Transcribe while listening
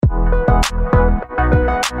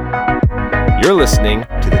You're listening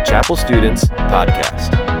to the Chapel Students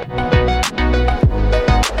Podcast.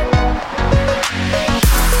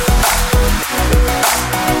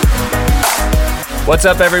 What's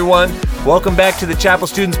up, everyone? Welcome back to the Chapel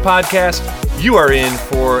Students Podcast. You are in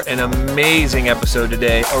for an amazing episode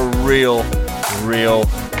today, a real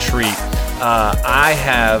treat. I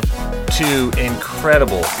have two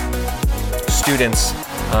incredible students,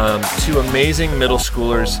 two amazing middle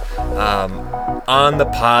schoolers on the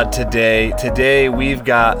pod today. Today we've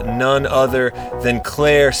got none other than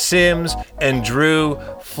Claire Sims and Drew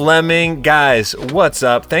Fleming. Guys, what's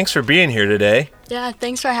up? Thanks for being here today. Yeah,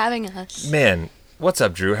 thanks for having us. Man, what's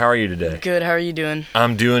up, Drew? How are you today? Good. How are you doing?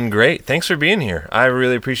 I'm doing great. Thanks for being here. I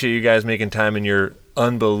really appreciate you guys making time in your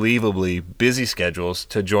unbelievably busy schedules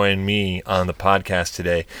to join me on the podcast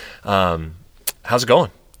today. How's it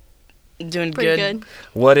going? Doing Pretty good.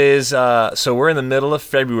 What is, so we're in the middle of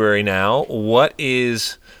February now.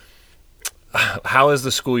 How has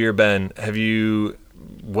the school year been?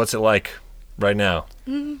 What's it like right now?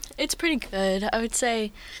 It's pretty good. I would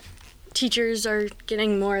say teachers are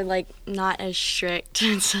getting more, not as strict,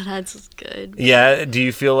 so that's good. Yeah, do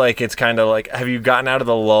you feel like it's kind of like, have you gotten out of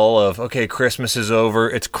the lull of, okay, Christmas is over,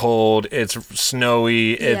 it's cold, it's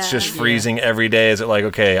snowy, it's just freezing every day? Is it like,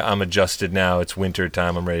 okay, I'm adjusted now, it's winter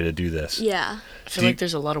time, I'm ready to do this? Yeah. I feel like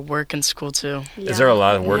there's a lot of work in school, too. Is there a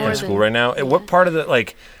lot of work in school right now? Yeah. What part of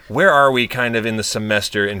where are we kind of in the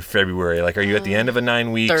semester in February? Are you at the end of a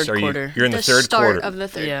 9 weeks? Third quarter. You're in the third quarter? Start of the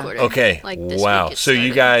third quarter. Okay, This wow. week it So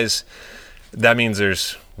you started. guys, that means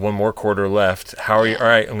there's one more quarter left. How are you? All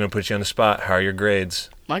right, I'm going to put you on the spot. How are your grades?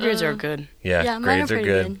 My grades are good. Yeah, Yeah, mine grades are are pretty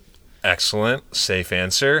good. good. Excellent. Safe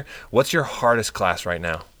answer. What's your hardest class right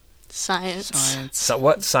now? Science. So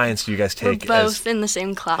what science do you guys We're take? both in the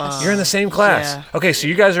same class. You're in the same class. Yeah. Okay, so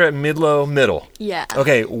you guys are at Midlow Middle. Yeah.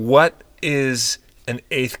 Okay, what is an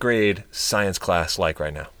 8th grade science class like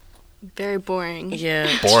right now? Very boring. Yeah,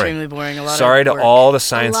 Boring. extremely boring. A lot Sorry of to work. all the A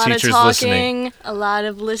science lot teachers of talking, listening. a lot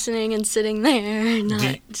of listening and sitting there,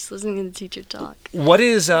 not just listening to the teacher talk. What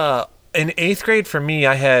is in 8th grade for me?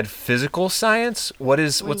 I had physical science. What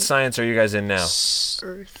science are you guys in now?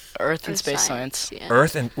 Earth and space science. Yeah.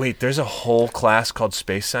 Earth and wait, there's a whole class called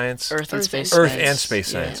space science. Earth and space Earth science. and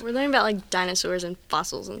space Yeah. science. We're learning about dinosaurs and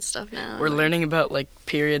fossils and stuff now. We're learning about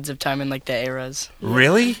periods of time in the eras.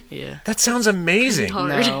 Really? Yeah. That sounds amazing.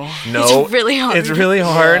 Hard. No. No, It's really hard. It's really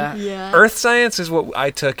hard. Yeah. Yeah. Earth science is what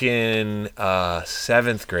I took in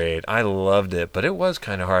 7th grade. I loved it, but it was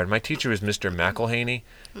kind of hard. My teacher was Mr. McElhaney,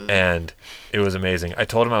 and it was amazing. I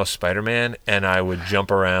told him I was Spider-Man, and I would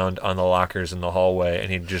jump around on the lockers in the hallway,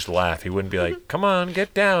 and he'd just laugh. He wouldn't be like, come on,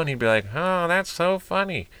 get down. He'd be like, oh, that's so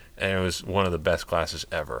funny. And it was one of the best classes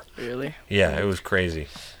ever. Really? Yeah, it was crazy.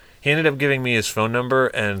 He ended up giving me his phone number,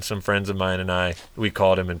 and some friends of mine and we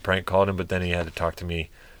called him and prank called him, but then he had to talk to me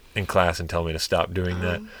in class and tell me to stop doing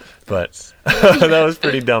that. But that was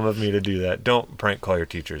pretty dumb of me to do that. Don't prank call your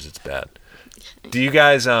teachers. It's bad. Do you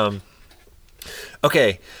guys,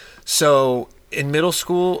 okay, so in middle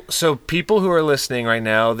school, so people who are listening right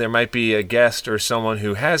now, there might be a guest or someone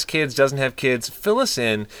who has kids, doesn't have kids. Fill us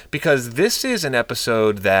in, because this is an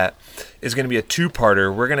episode that is going to be a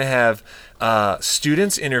two-parter. We're going to have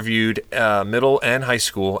students interviewed, middle and high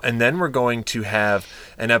school, and then we're going to have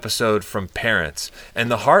an episode from parents. And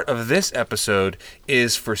the heart of this episode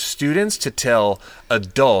is for students to tell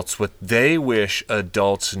adults what they wish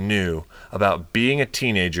adults knew about being a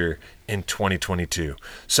teenager in 2022.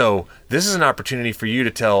 So this is an opportunity for you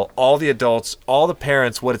to tell all the adults, all the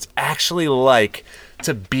parents, what it's actually like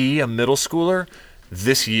to be a middle schooler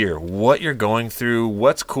this year, what you're going through,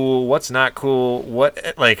 what's cool, what's not cool,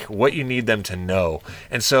 what you need them to know.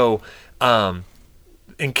 And so,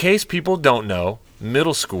 in case people don't know,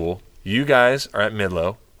 middle school, you guys are at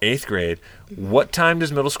Midlow, 8th grade. What time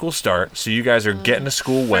does middle school start? So you guys are getting to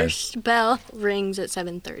school when? First bell rings at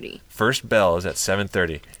 7:30. First bell is at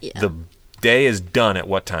 7:30. Yeah. The day is done at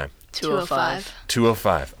what time? 2:05.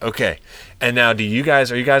 2:05. Okay. And now, are you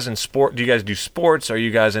guys in sport? Do you guys do sports? Are you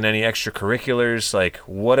guys in any extracurriculars?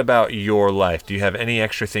 What about your life? Do you have any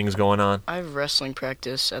extra things going on? I have wrestling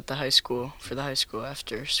practice at the high school, for the high school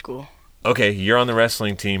after school. Okay, you're on the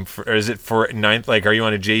wrestling team. Or is it for 9th? Are you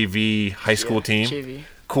on a JV high school team? JV.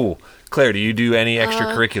 Cool. Claire, do you do any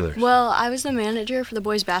extracurriculars? Well, I was the manager for the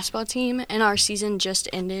boys basketball team, and our season just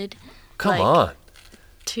ended. Come on.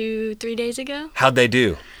 2-3 days ago. How'd they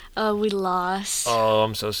do? We lost. Oh,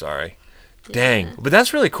 I'm so sorry. Dang. Yeah. But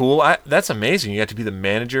that's really cool. That's amazing. You got to be the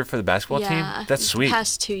manager for the basketball team? That's sweet. The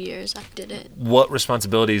past 2 years I did it. What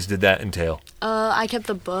responsibilities did that entail? I kept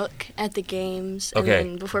the book at the games, and Okay.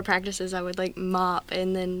 then before practices I would like mop,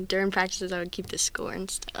 and then during practices I would keep the score and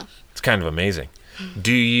stuff. It's kind of amazing.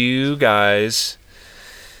 Do you guys...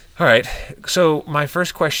 All right. So my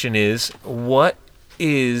first question is, what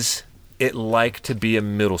is it like to be a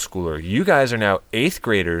middle schooler? You guys are now 8th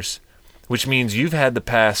graders, which means you've had the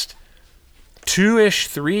past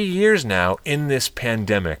 3 years now in this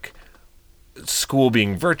pandemic. School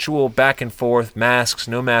being virtual, back and forth, masks,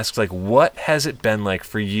 no masks. Like, what has it been like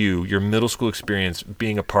for you, your middle school experience,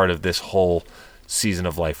 being a part of this whole season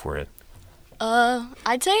of life we're in?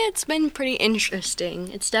 I'd say it's been pretty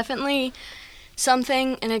interesting. It's definitely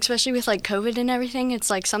something, and especially with like COVID and everything, it's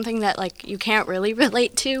like something that like you can't really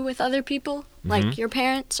relate to with other people, like your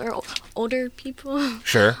parents or older people.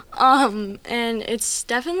 Sure. And it's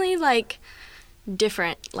definitely like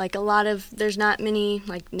different. Like there's not many,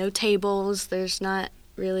 like no tables, there's not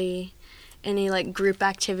really any like group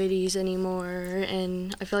activities anymore,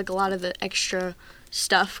 and I feel like a lot of the extra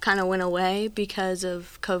stuff kind of went away because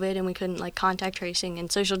of COVID, and we couldn't like contact tracing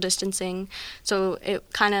and social distancing, so it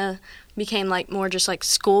kind of became like more just like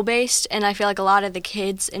school based. And I feel like a lot of the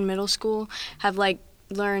kids in middle school have like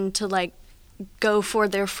learned to like go for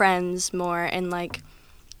their friends more and like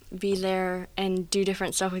be there and do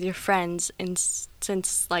different stuff with your friends, and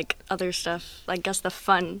since like other stuff, I guess the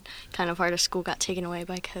fun kind of part of school got taken away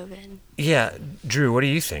by COVID. Yeah. Drew, what do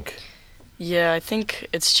you think? Yeah, I think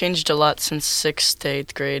it's changed a lot since 6th to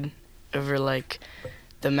 8th grade over, like,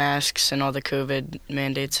 the masks and all the COVID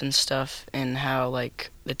mandates and stuff, and how, like,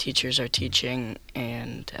 the teachers are teaching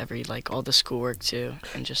and all the schoolwork, too,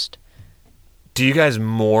 and just... Do you guys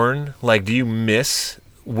mourn? Like, do you miss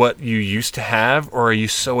what you used to have, or are you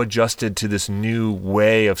so adjusted to this new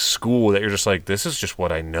way of school that you're just like, this is just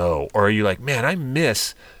what I know? Or are you like, man, I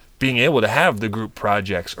miss being able to have the group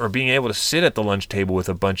projects or being able to sit at the lunch table with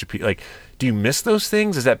a bunch of people? Like, do you miss those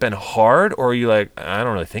things? Has that been hard, or are you like, I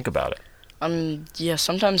don't really think about it? Yeah,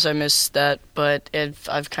 sometimes I miss that, but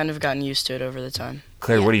I've kind of gotten used to it over the time.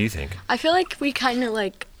 Claire, Yeah. what do you think? I feel like we kind of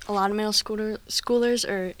like a lot of middle schoolers,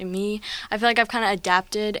 or me, I feel like I've kind of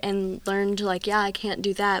adapted and learned to like, yeah, I can't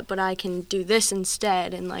do that, but I can do this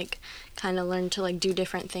instead, and like kind of learn to like do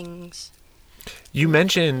different things. You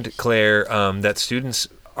mentioned, Claire, that students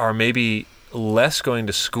are maybe less going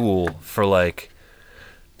to school for like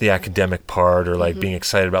the academic part or like being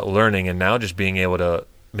excited about learning, and now just being able to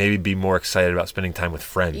maybe be more excited about spending time with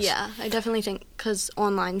friends. Yeah, I definitely think because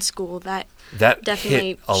online school, that That definitely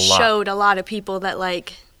hit a lot. showed a lot of people that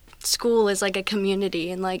like school is like a community,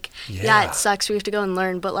 and like yeah, it sucks we have to go and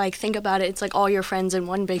learn, but like think about it, it's like all your friends in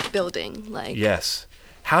one big building. Like Yes.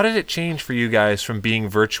 How did it change for you guys from being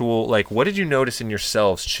virtual? Like, what did you notice in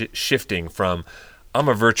yourselves shifting from I'm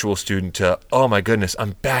a virtual student to, oh my goodness,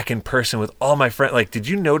 I'm back in person with all my friends? Like, did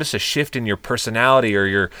you notice a shift in your personality or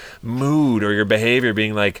your mood or your behavior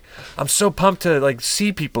being like, I'm so pumped to like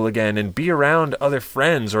see people again and be around other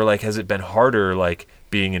friends? Or like, has it been harder like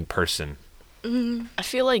being in person? I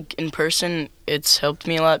feel like in person it's helped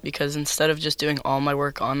me a lot because instead of just doing all my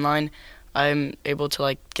work online, I'm able to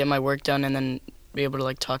like get my work done and then be able to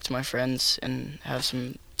like talk to my friends and have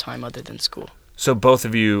some time other than school. So both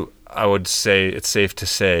of you, I would say it's safe to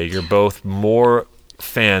say you're both more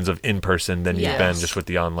fans of in-person than you've Yes. been just with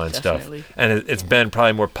the online Definitely. stuff. And it's been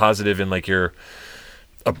probably more positive in like your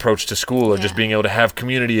approach to school, or just Yeah. being able to have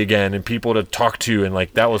community again and people to talk to, and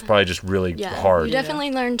like that was probably just really yeah, hard. you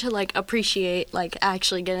definitely learn to like appreciate like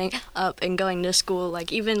actually getting up and going to school.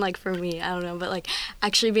 Like even like for me, I don't know, but like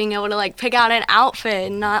actually being able to like pick out an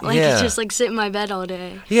outfit and not like Yeah. just like sit in my bed all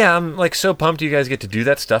day. Yeah, I'm like so pumped you guys get to do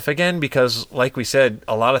that stuff again, because like we said,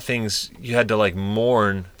 a lot of things you had to like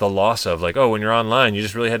mourn the loss of. Like, oh, when you're online, you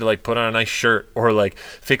just really had to like put on a nice shirt or like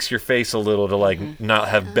fix your face a little to like not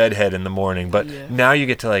have bedhead in the morning. But Yeah. now you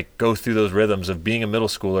get to like go through those rhythms of being a middle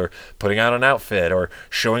schooler, putting out an outfit or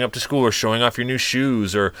showing up to school or showing off your new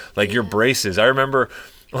shoes or like your braces. I remember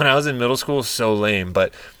when I was in middle school, so lame,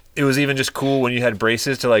 but it was even just cool when you had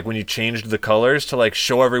braces to like when you changed the colors to like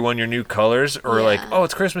show everyone your new colors, or like, Yeah. oh,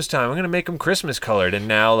 it's Christmas time, I'm gonna make them Christmas colored. And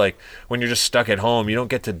now like when you're just stuck at home, you don't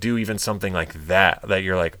get to do even something like that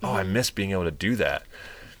you're like, oh, I miss being able to do that.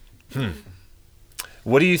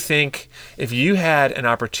 What do you think if you had an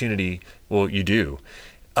opportunity, well, you do,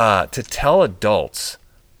 to tell adults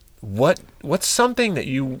what's something that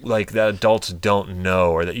you like that adults don't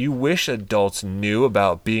know, or that you wish adults knew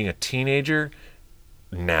about being a teenager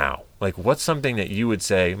now? Like, what's something that you would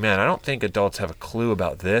say, man, I don't think adults have a clue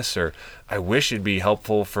about this, or I wish it'd be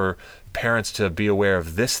helpful for parents to be aware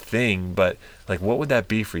of this thing, but like what would that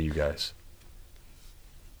be for you guys?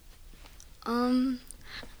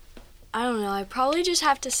 I don't know. I probably just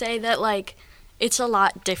have to say that like it's a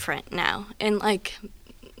lot different now, and like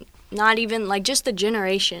not even like just the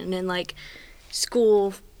generation and like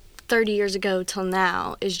school 30 years ago till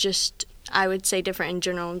now is just, I would say, different in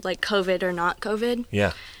general, like COVID or not COVID.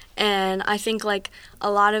 Yeah. And I think like a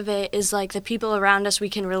lot of it is like the people around us we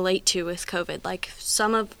can relate to with COVID. Like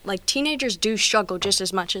some of like teenagers do struggle just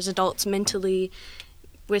as much as adults mentally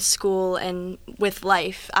with school and with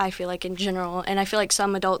life, I feel like, in general. And I feel like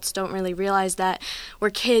some adults don't really realize that we're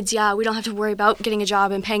kids. Yeah, we don't have to worry about getting a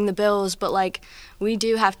job and paying the bills, but like we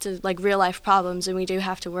do have to, like, real life problems, and we do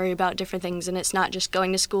have to worry about different things. And it's not just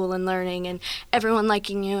going to school and learning and everyone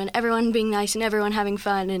liking you and everyone being nice and everyone having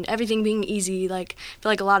fun and everything being easy. Like, I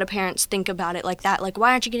feel like a lot of parents think about it like that. Like,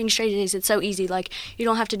 why aren't you getting straight A's? It's so easy. Like, you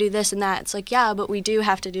don't have to do this and that. It's like, yeah, but we do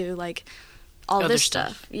have to do like all Other this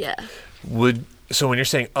stuff. Yeah. So when you're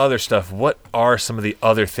saying other stuff, what are some of the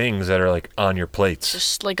other things that are like on your plates?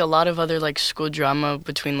 Just like a lot of other like school drama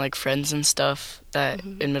between like friends and stuff that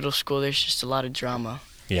in middle school there's just a lot of drama.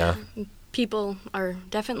 Yeah. People are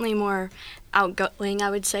definitely more outgoing, I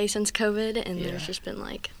would say, since COVID, and Yeah. there's just been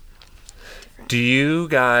like Do you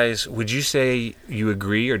guys, would you say you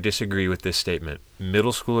agree or disagree with this statement?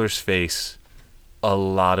 Middle schoolers face a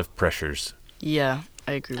lot of pressures. Yeah,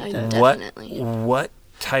 I agree with I that. Definitely. What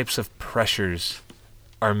types of pressures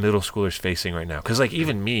are middle schoolers facing right now? Because like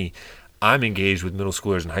even me, I'm engaged with middle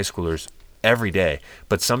schoolers and high schoolers every day,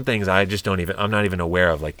 but some things I just I'm not even aware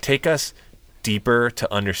of. Like, take us deeper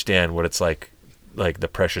to understand what it's like the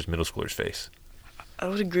pressures middle schoolers face. I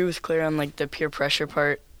would agree with Claire on like the peer pressure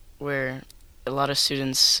part, where a lot of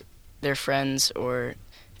students, their friends or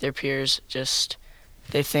their peers, just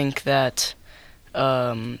they think that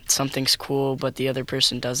something's cool but the other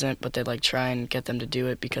person doesn't, but they like try and get them to do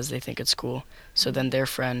it because they think it's cool. So then their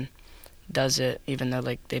friend does it even though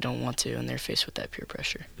like they don't want to, and they're faced with that peer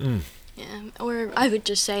pressure. Yeah, or I would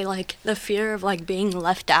just say like the fear of like being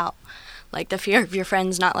left out, like the fear of your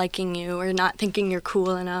friends not liking you or not thinking you're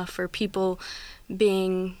cool enough, or people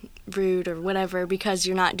being rude or whatever because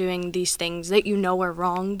you're not doing these things that you know are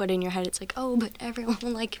wrong, but in your head it's like, oh, but everyone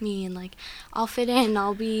will like me and like I'll fit in,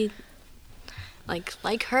 I'll be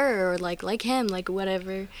like her or like him, like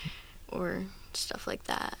whatever, or stuff like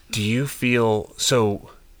that. Do you feel so?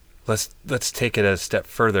 Let's take it a step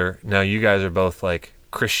further. Now you guys are both like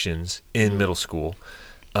Christians in middle school.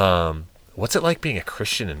 What's it like being a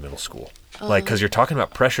Christian in middle school? Like, because you're talking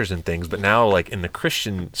about pressures and things, but now like in the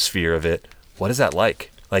Christian sphere of it, what is that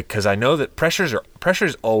like? Like, because I know that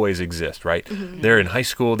pressures always exist, right? Mm-hmm. They're in high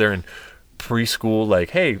school, they're in preschool,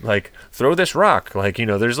 like, hey, like throw this rock, like, you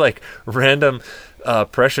know, there's like random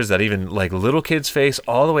pressures that even like little kids face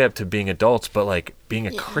all the way up to being adults. But like being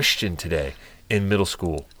a Christian today in middle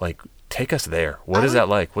school, like, take us there. What is that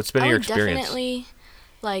like? What's been your experience? Definitely,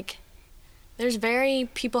 like,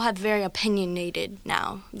 people have very opinionated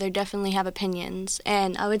now. They definitely have opinions,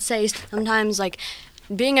 and I would say sometimes like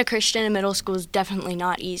being a Christian in middle school is definitely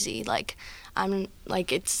not easy. Like,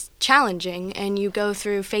 it's challenging, and you go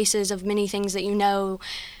through phases of many things that you know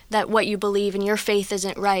that what you believe and your faith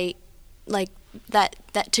isn't right. Like that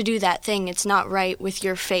to do that thing, it's not right with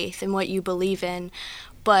your faith and what you believe in.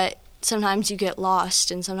 But sometimes you get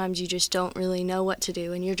lost, and sometimes you just don't really know what to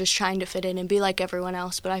do, and you're just trying to fit in and be like everyone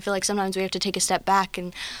else. But I feel like sometimes we have to take a step back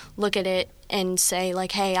and look at it and say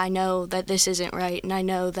like, hey, I know that this isn't right, and I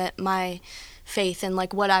know that my faith and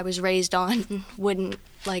like what I was raised on wouldn't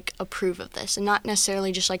like approve of this. And not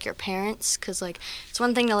necessarily just like your parents, because like it's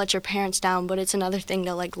one thing to let your parents down, but it's another thing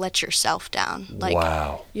to like let yourself down, like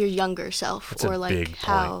your younger self. That's or a like big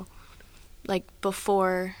how point. Like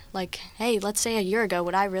before, like, hey, let's say a year ago,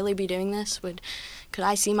 would I really be doing this? Could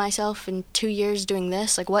I see myself in 2 years doing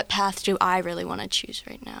this? Like, what path do I really want to choose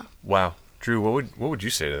right now? Wow. Drew, what would you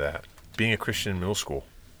say to that, being a Christian in middle school?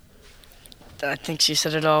 I think she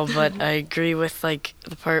said it all, but I agree with like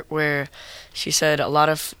the part where she said a lot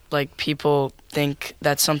of like people think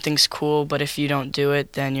that something's cool, but if you don't do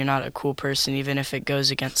it, then you're not a cool person, even if it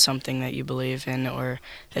goes against something that you believe in or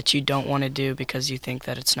that you don't want to do because you think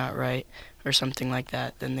that it's not right or something like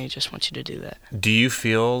that. Then they just want you to do that. Do you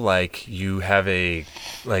feel like you have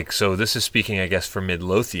so this is speaking, I guess, for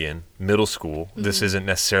Midlothian middle school. Mm-hmm. This isn't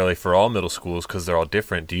necessarily for all middle schools because they're all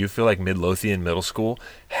different. Do you feel like Midlothian middle school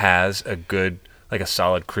has a good, like a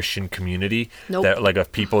solid Christian community that like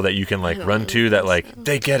of people that you can like run to that like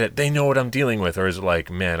they get it, they know what I'm dealing with? Or is it like,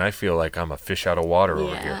 man, I feel like I'm a fish out of water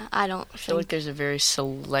over here? I don't I feel like there's a very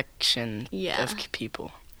selection of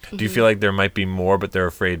people. Do you feel like there might be more, but they're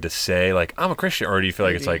afraid to say, like, I'm a Christian? Or do you feel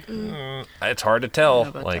like it's like, it's hard to tell?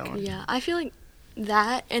 about Like, that one. Yeah, I feel like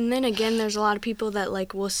that, and then again, there's a lot of people that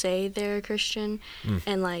like will say they're a Christian,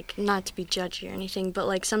 and like not to be judgy or anything, but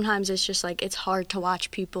like sometimes it's just like it's hard to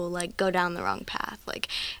watch people like go down the wrong path. Like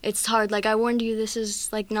it's hard. Like I warned you, this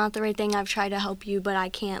is like not the right thing. I've tried to help you, but I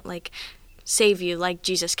can't like save you like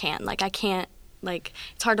Jesus can. Like I can't. Like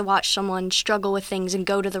it's hard to watch someone struggle with things and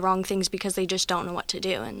go to the wrong things because they just don't know what to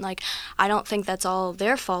do. And like I don't think that's all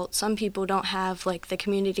their fault. Some people don't have like the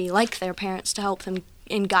community like their parents to help them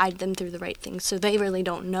and guide them through the right things, so they really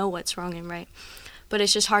don't know what's wrong and right. But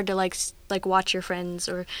it's just hard to like watch your friends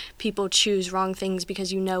or people choose wrong things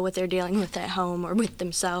because you know what they're dealing with at home or with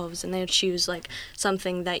themselves, and they choose like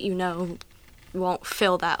something that you know won't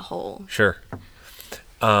fill that hole. sure.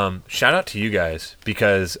 Shout out to you guys,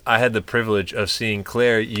 because I had the privilege of seeing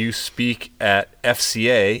Claire, you speak at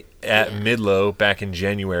FCA at Midlow back in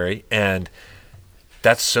January, and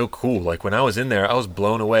that's so cool. Like when I was in there, I was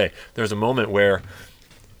blown away. There was a moment where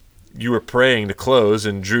you were praying to close,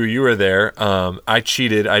 and Drew, you were there. I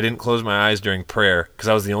cheated. I didn't close my eyes during prayer because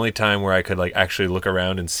that was the only time where I could like actually look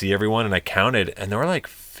around and see everyone, and I counted, and there were like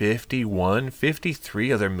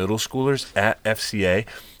 53 other middle schoolers at FCA.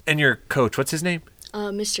 And your coach, what's his name?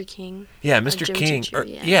 Mr. King. Yeah, a Mr. gym King. teacher,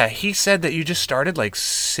 Yeah, he said that you just started like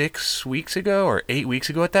 6 weeks ago or 8 weeks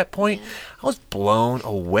ago at that point. Yeah. I was blown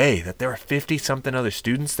away that there were 50-something other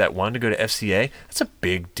students that wanted to go to FCA. That's a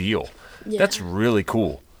big deal. Yeah. That's really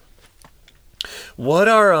cool. What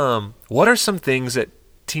are some things that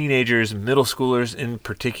teenagers, middle schoolers in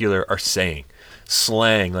particular, are saying?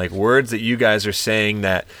 Slang, like words that you guys are saying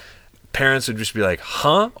that parents would just be like,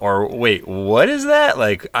 huh? Or wait, what is that?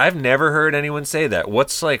 Like, I've never heard anyone say that.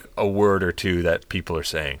 What's like a word or two that people are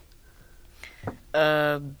saying?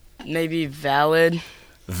 Maybe valid.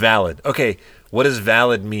 Valid. Okay, what does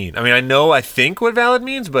valid mean? I mean, I think what valid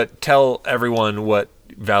means, but tell everyone what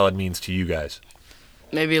valid means to you guys.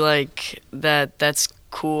 Maybe like that's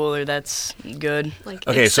cool or that's good. Like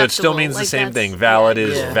Okay, so it still acceptable. means the Like, same that's- thing. Valid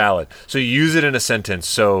is Yeah. valid. So use it in a sentence.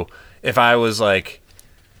 So if I was like,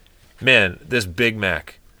 man, this Big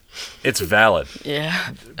Mac, it's valid. Yeah.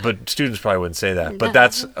 But students probably wouldn't say that. But No.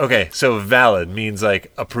 that's okay. So valid means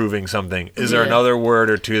like approving something. Is there Yeah. another word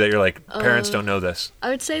or two that you're like, parents don't know this? I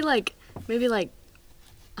would say like maybe like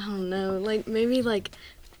I don't know, like maybe like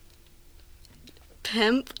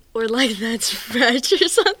pimp or like that's fresh or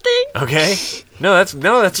something. Okay. That's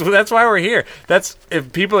why we're here. That's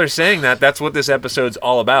if people are saying that, that's what this episode's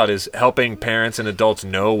all about, is helping parents and adults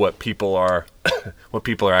know what people are what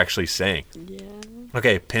people are actually saying. Yeah.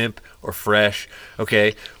 Okay, pimp or fresh.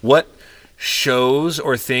 Okay. What shows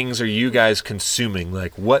or things are you guys consuming?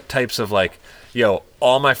 Like what types of like,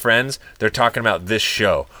 all my friends, they're talking about this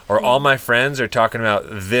show, or all my friends are talking about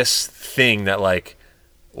this thing that like,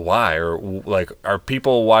 why? Or like, are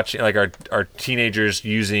people watching, like are teenagers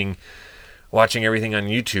watching everything on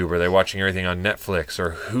YouTube? Or are they watching everything on Netflix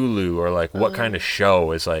or Hulu? Or like what kind of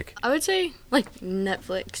show is like, I would say like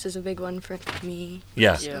Netflix is a big one for me.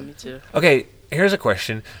 yeah. Yeah, me too. Okay, here's a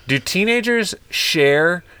question. Do teenagers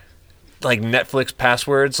share like Netflix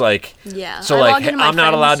passwords? Like, Yeah. so I like, log into my I'm not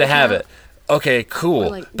friend's allowed to have account. it. Okay, cool. Or,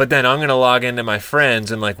 like- but then I'm going to log into my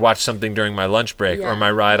friends and like watch something during my lunch break or Yeah,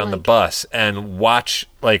 my ride or, on the like- bus and watch,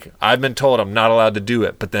 like, I've been told I'm not allowed to do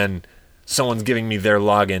it, but then someone's giving me their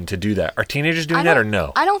login to do that. Are teenagers doing that or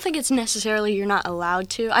no? I don't think it's necessarily you're not allowed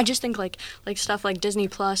to. I just think like stuff like Disney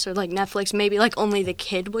Plus or like Netflix, maybe like only the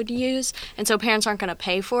kid would use, and so parents aren't gonna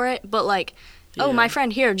pay for it. But like, oh, Yeah. my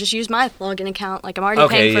friend here, just use my login account. Like I'm already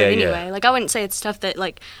Okay, paying for it yeah, yeah. anyway. Like I wouldn't say it's stuff that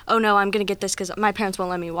like, oh no, I'm gonna get this because my parents won't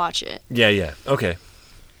let me watch it. Yeah. Okay.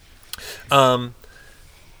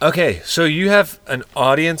 Okay, so you have an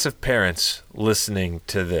audience of parents listening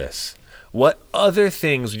to this. What other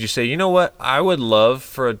things would you say, you know what, I would love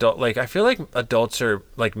for I feel like adults are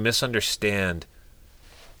like misunderstand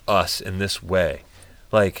us in this way.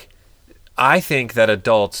 Like, I think that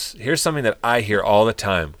adults, here's something that I hear all the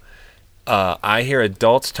time. I hear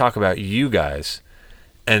adults talk about you guys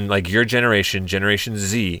and like your generation, Generation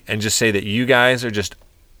Z, and just say that you guys are just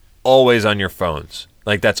always on your phones.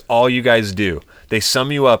 Like that's all you guys do. They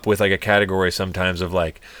sum you up with like a category sometimes of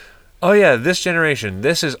like, oh yeah, this generation,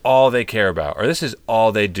 this is all they care about, or this is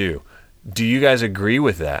all they do. Do you guys agree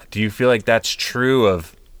with that? Do you feel like that's true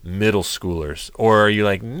of middle schoolers? Or are you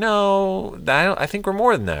like, no, I think we're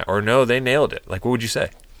more than that, or no, they nailed it? Like, what would you say?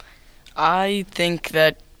 I think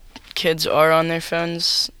that kids are on their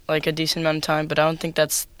phones like a decent amount of time, but I don't think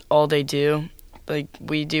that's all they do. Like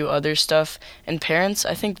we do other stuff, and parents,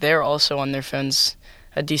 I think they're also on their phones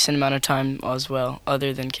a decent amount of time as well,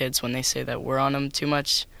 other than kids when they say that we're on them too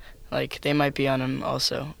much. Like, they might be on him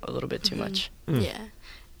also a little bit too much. Yeah.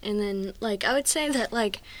 And then, like, I would say that,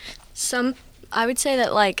 like,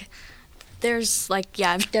 there's, like,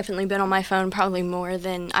 yeah, I've definitely been on my phone probably more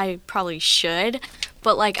than I probably should.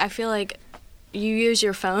 But, like, I feel like you use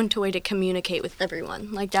your phone to way to communicate with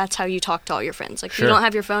everyone. Like, that's how you talk to all your friends. Like, if you don't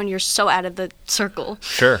have your phone, you're so out of the circle.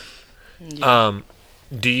 Sure. Yeah.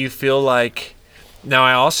 Do you feel like... Now,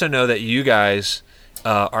 I also know that you guys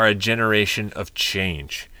are a generation of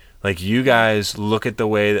change. Like, you guys look at the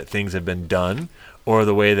way that things have been done or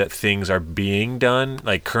the way that things are being done,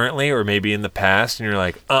 like, currently or maybe in the past, and you're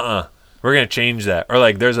like, we're going to change that. Or,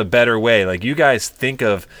 like, there's a better way. Like, you guys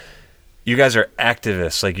you guys are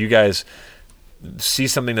activists. Like, you guys see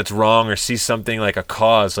something that's wrong or see something like a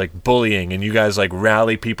cause, like bullying, and you guys, like,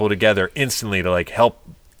 rally people together instantly to, like, help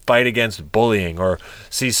fight against bullying, or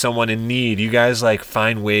see someone in need. You guys, like,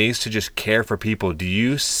 find ways to just care for people. Do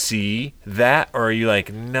you see that? Or are you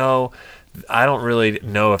like, no, I don't really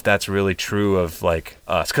know if that's really true of, like,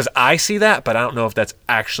 us? Because I see that, but I don't know if that's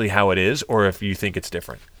actually how it is, or if you think it's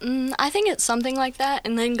different. I think it's something like that.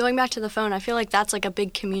 And then going back to the phone, I feel like that's like a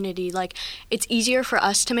big community. Like, it's easier for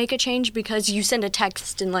us to make a change because you send a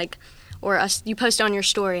text and, like, you post on your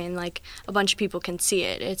story and, like, a bunch of people can see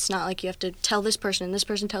it. It's not like you have to tell this person and this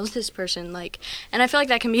person tells this person. Like, and I feel like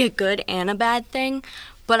that can be a good and a bad thing.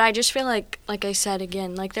 But I just feel like I said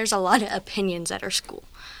again, like, there's a lot of opinions at our school.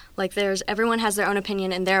 Like, everyone has their own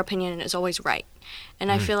opinion, and their opinion is always right.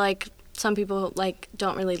 And I feel like some people, like,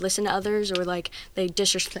 don't really listen to others, or, like, they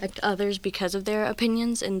disrespect others because of their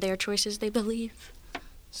opinions and their choices they believe.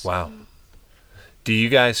 So. Wow. Do you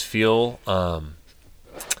guys feel,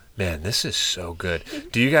 man, this is so good.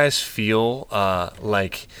 Do you guys feel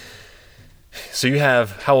like, so you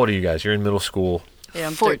have, how old are you guys? You're in middle school. Yeah,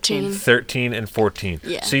 I'm 14. 13 and 14.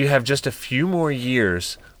 Yeah. So you have just a few more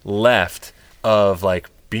years left of, like,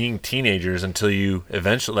 being teenagers until you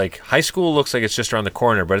eventually, like, high school looks like it's just around the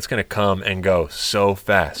corner, but it's going to come and go so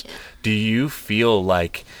fast. Yeah. Do you feel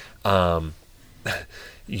like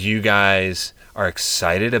you guys are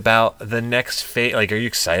excited about the next phase? Like, are you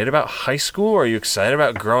excited about high school? Or are you excited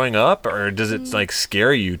about growing up? Or does it, like,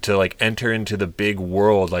 scare you to, like, enter into the big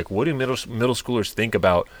world? Like, what do middle schoolers think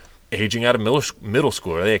about aging out of middle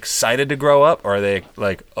school? Are they excited to grow up? Or are they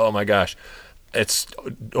like, oh my gosh, it's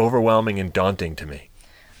overwhelming and daunting to me?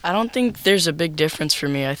 I don't think there's a big difference for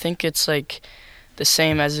me. I think it's, like, the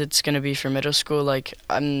same as it's going to be for middle school. Like,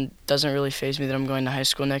 doesn't really faze me that I'm going to high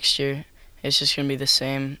school next year. It's just going to be the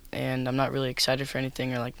same, and I'm not really excited for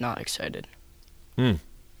anything or, like, not excited. It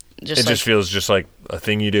just feels just like a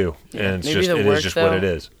thing you do, and it's maybe just, it is just what it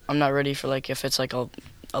is. I'm not ready for, like, if it's, like,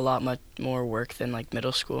 a lot much more work than, like,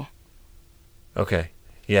 middle school. Okay.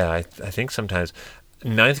 Yeah, I think sometimes...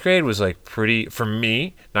 9th grade was, like, pretty, for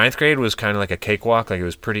me, 9th grade was kind of like a cakewalk, like it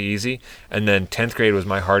was pretty easy, and then 10th grade was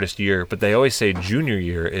my hardest year, but they always say junior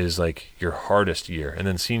year is, like, your hardest year, and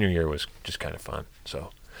then senior year was just kind of fun. So,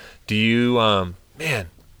 do you,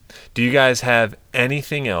 do you guys have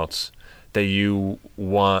anything else that you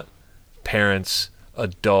want parents,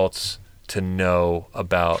 adults to know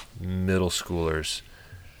about middle schoolers,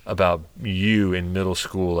 about you in middle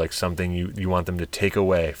school, like something you want them to take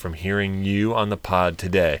away from hearing you on the pod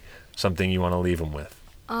today, something you want to leave them with?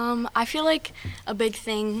 I feel like a big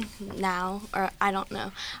thing now, or I don't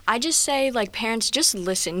know, I just say, like, parents, just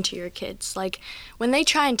listen to your kids. Like, when they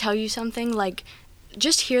try and tell you something, like,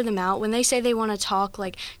 just hear them out. When they say they want to talk,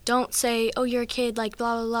 like, don't say, oh, you're a kid, like,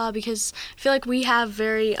 blah, blah, blah, because I feel like we have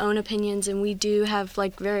very own opinions, and we do have,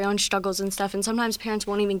 like, very own struggles and stuff, and sometimes parents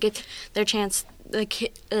won't even get their kids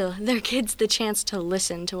the chance to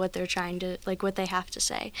listen to what they're trying to, like, what they have to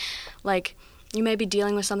say. Like, you may be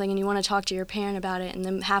dealing with something and you want to talk to your parent about it, and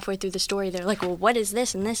then halfway through the story they're like, well, what is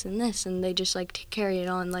this and this and this, and they just, like, carry it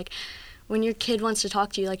on. Like, when your kid wants to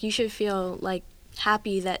talk to you, like, you should feel, like,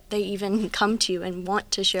 happy that they even come to you and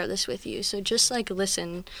want to share this with you. So just, like,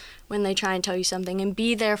 listen when they try and tell you something, and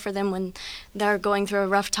be there for them when they're going through a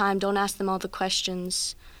rough time. Don't ask them all the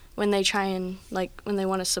questions when they try and, like, when they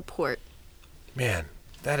want to support. Man,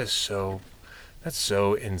 that's so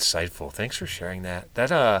insightful. Thanks for sharing that.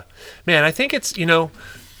 Man, I think it's,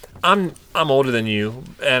 I'm older than you,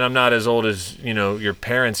 and I'm not as old as, your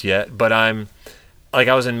parents yet, but I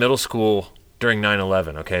was in middle school during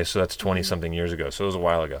 9/11, okay? So that's 20-something years ago, so it was a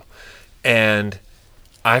while ago. And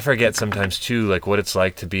I forget sometimes, too, like, what it's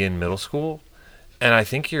like to be in middle school, and I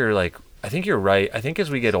think you're right. I think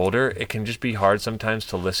as we get older, it can just be hard sometimes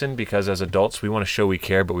to listen, because as adults, we want to show we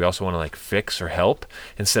care, but we also want to, like, fix or help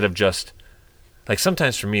instead of just, like,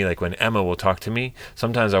 sometimes for me, like, when Emma will talk to me,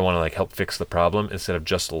 sometimes I want to, like, help fix the problem instead of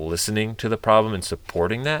just listening to the problem and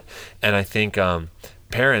supporting that. And I think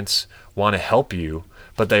parents want to help you,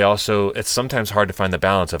 but they also, it's sometimes hard to find the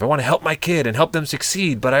balance of, I want to help my kid and help them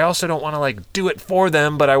succeed, but I also don't want to like do it for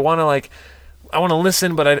them, but I want to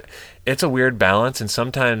listen, but it's a weird balance. And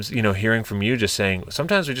sometimes, hearing from you just saying,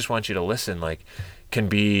 sometimes we just want you to listen, like, can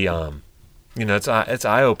be, it's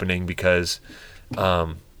eye-opening because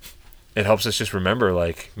it helps us just remember,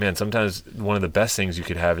 like, man, sometimes one of the best things you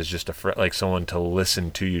could have is just like someone to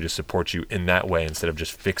listen to you, to support you in that way instead of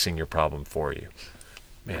just fixing your problem for you.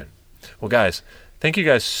 Man. Well, guys, thank you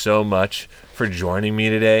guys so much for joining me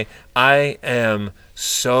today. I am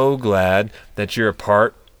so glad that you're a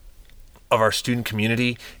part of our student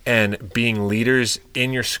community and being leaders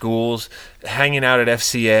in your schools, hanging out at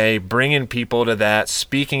FCA, bringing people to that,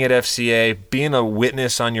 speaking at FCA, being a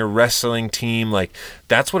witness on your wrestling team. Like,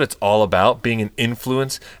 that's what it's all about, being an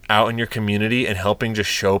influence out in your community and helping just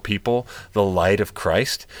show people the light of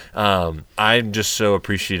Christ. I'm just so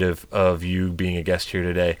appreciative of you being a guest here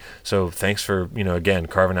today. So thanks for, again,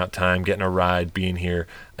 carving out time, getting a ride, being here,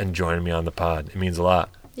 and joining me on the pod. It means a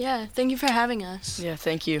lot. Yeah, thank you for having us. Yeah,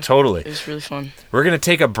 thank you. Totally. It was really fun. We're going to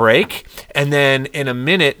take a break, and then in a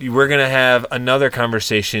minute, we're going to have another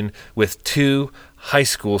conversation with 2 high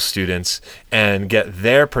school students and get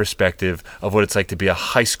their perspective of what it's like to be a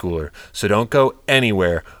high schooler. So don't go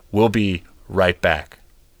anywhere. We'll be right back.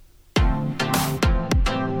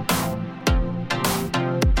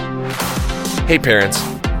 Hey parents,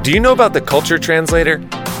 do you know about the Culture Translator?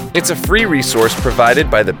 It's a free resource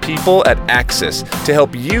provided by the people at Axis to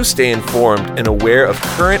help you stay informed and aware of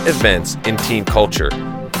current events in teen culture.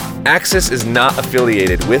 Axis is not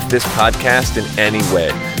affiliated with this podcast in any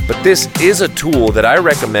way, but this is a tool that I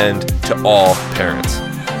recommend to all parents.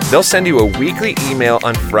 They'll send you a weekly email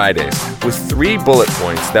on Fridays with 3 bullet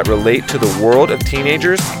points that relate to the world of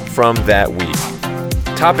teenagers from that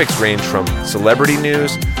week. Topics range from celebrity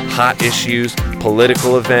news, hot issues,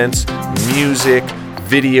 political events, music,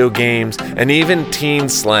 video games, and even teen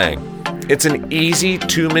slang. It's an easy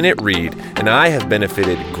 2-minute read, and I have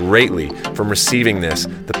benefited greatly from receiving this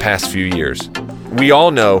the past few years. We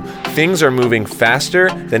all know things are moving faster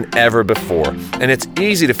than ever before, and it's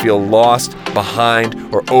easy to feel lost, behind,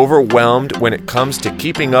 or overwhelmed when it comes to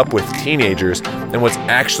keeping up with teenagers and what's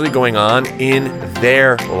actually going on in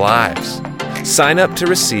their lives. Sign up to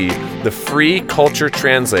receive the free Culture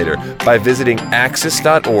Translator by visiting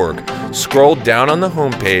axis.org. Scroll down on the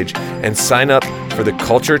homepage and sign up for the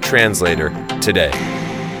Culture Translator today.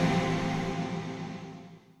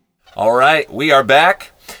 All right, we are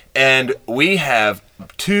back, and we have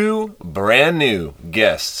 2 brand new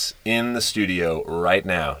guests in the studio right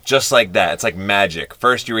now. Just like that. It's like magic.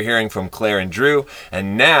 First, you were hearing from Claire and Drew,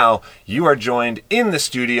 and now you are joined in the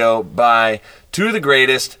studio by 2 of the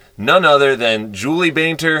greatest, none other than Julie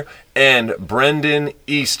Bainter and Brendan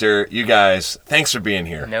Easter. You guys, thanks for being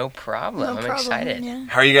here. No problem. I'm excited. Yeah.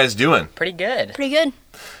 How are you guys doing? Pretty good. Pretty good.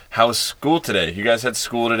 How was school today? You guys had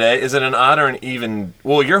school today. Is it an odd or an even?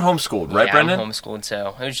 Well, you're homeschooled, right, yeah, Brendan? I'm homeschooled,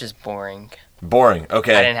 so it was just boring. Boring.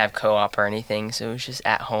 Okay. I didn't have co-op or anything, so it was just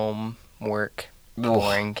at home, work,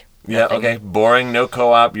 boring. Yeah, Nothing. okay. Boring, no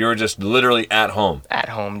co-op. You were just literally at home. At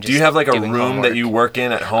home. Just Do you have like a doing room homework. that you work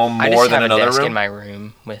in at home more I just than have another a desk room? in my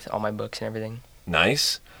room with all my books and everything.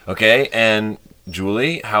 Nice. Okay, and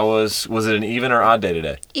Julie, how was it an even or odd day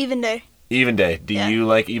today? Even day. Even day. Do Yeah. you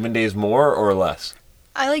like even days more or less?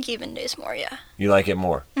 I like even days more, yeah. You like it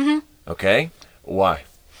more? Mm-hmm. Okay. Why?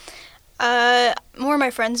 More of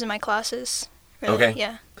my friends in my classes. Really. Okay.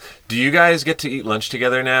 Yeah. Do you guys get to eat lunch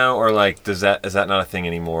together now, or like is that not a thing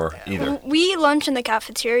anymore either? We eat lunch in the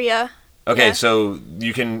cafeteria. Okay, Yeah. so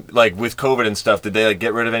you can, like, with COVID and stuff, did they like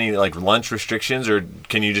get rid of any like lunch restrictions, or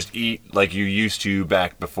can you just eat like you used to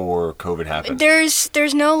back before COVID happened?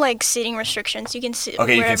 There's no like seating restrictions. You can sit.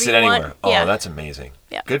 Okay, you can wherever sit you anywhere. Want. Oh, yeah. that's amazing.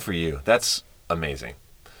 Yeah. Good for you. That's amazing.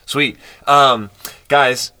 Sweet.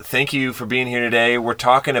 Guys, thank you for being here today. We're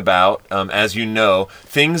talking about, as you know,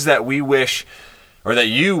 things that we wish, or that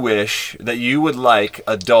you wish that you would like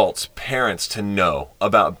adults, parents to know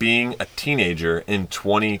about being a teenager in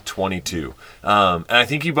 2022. And I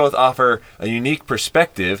think you both offer a unique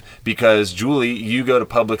perspective because, Julie, you go to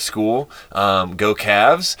public school, go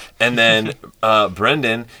Cavs, and then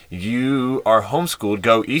Brendan, you are homeschooled,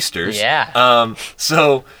 go Easters. Yeah.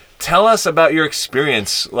 So tell us about your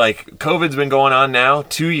experience. Like, COVID's been going on now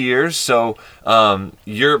 2 years. So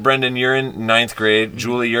Brendan, you're in 9th grade.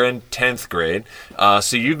 Julie, you're in 10th grade.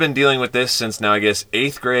 So you've been dealing with this since now, I guess,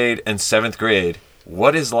 8th grade and 7th grade.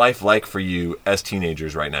 What is life like for you as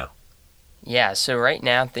teenagers right now? Yeah, so right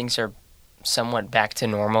now things are somewhat back to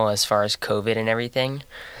normal as far as COVID and everything.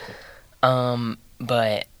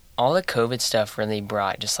 But all the COVID stuff really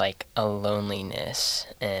brought just like a loneliness,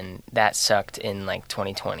 and that sucked in like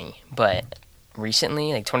 2020. But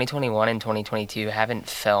recently, like 2021 and 2022, haven't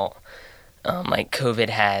felt like COVID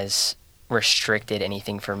has restricted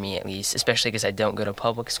anything for me, at least, especially because I don't go to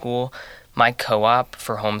public school. My co-op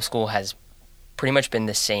for homeschool has pretty much been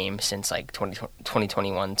the same since like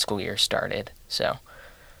 2021 school year started. So,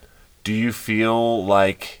 do you feel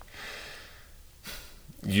like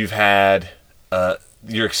you've had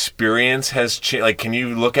your experience has changed? Like, can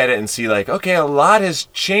you look at it and see like, okay, a lot has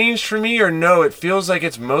changed for me, or no, it feels like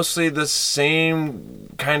it's mostly the same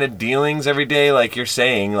kind of dealings every day? Like you're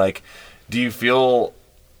saying, like, do you feel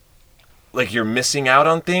like you're missing out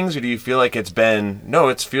on things, or do you feel like it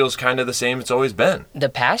feels kind of the same it's always been? The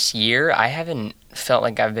past year, I haven't felt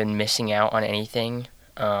like I've been missing out on anything.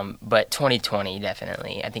 But 2020,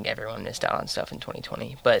 definitely. I think everyone missed out on stuff in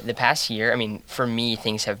 2020. But the past year, I mean, for me,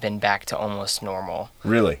 things have been back to almost normal.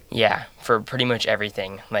 Really? Yeah, for pretty much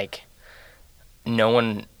everything. Like, no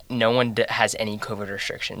one has any COVID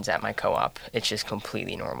restrictions at my co-op. It's just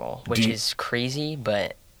completely normal, which is crazy,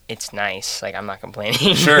 but it's nice. Like, I'm not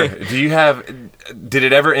complaining. Sure. Did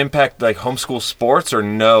it ever impact like homeschool sports, or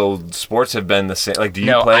no? Sports have been the same. Like, do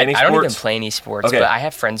you play any sports? I don't even play any sports, okay. But I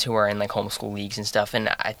have friends who are in like homeschool leagues and stuff, and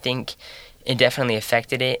I think it definitely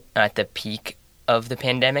affected it at the peak of the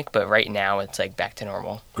pandemic, but right now it's like back to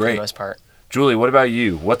normal for the most part. Julie, what about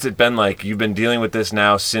you? What's it been like? You've been dealing with this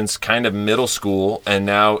now since kind of middle school, and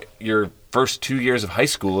now your first 2 years of high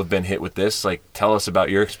school have been hit with this. Like, tell us about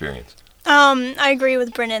your experience. I agree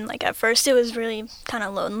with Brennan. Like, at first it was really kind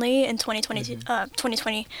of lonely in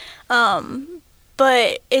 2020.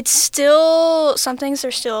 But it's still, some things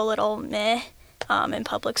are still a little meh in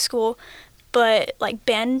public school. But, like,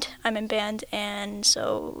 band, I'm in band, and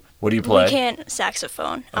so... What do you play?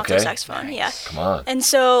 Saxophone. Okay. Alto saxophone, yeah. Come on. And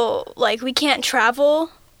so, like, we can't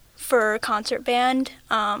travel for concert band,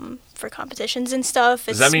 for competitions and stuff.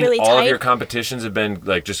 Does that mean really all tight. of your competitions have been,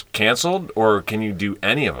 like, just canceled, or can you do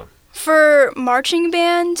any of them? For marching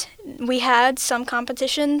band, we had some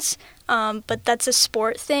competitions, but that's a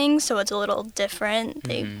sport thing, so it's a little different.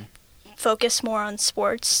 They focus more on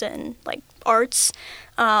sports and, like, arts.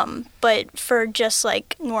 But for just,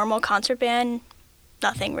 like, normal concert band,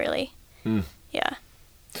 nothing really. Yeah.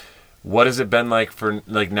 What has it been like for,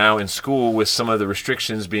 like, now in school with some of the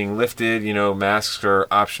restrictions being lifted, you know, masks are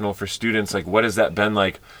optional for students. Like, what has that been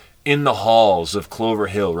like in the halls of Clover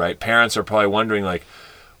Hill, right? Parents are probably wondering, like,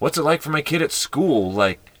 what's it like for my kid at school?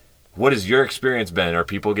 Like, what has your experience been? Are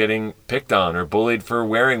people getting picked on or bullied for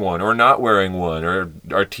wearing one or not wearing one? Or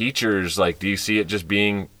are teachers, like, do you see it just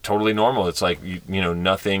being totally normal? It's like, you know,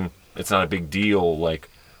 nothing, it's not a big deal. Like,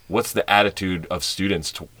 what's the attitude of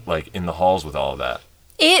students, like, in the halls with all of that?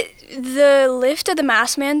 The lift of the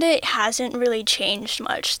mask mandate hasn't really changed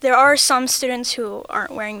much. There are some students who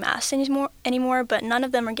aren't wearing masks anymore, but none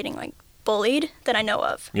of them are getting, like, bullied that I know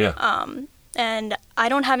of. Yeah. And I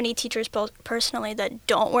don't have any teachers personally that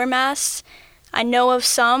don't wear masks. I know of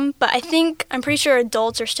some, but I'm pretty sure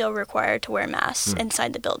adults are still required to wear masks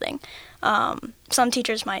inside the building. Some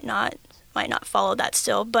teachers might not follow that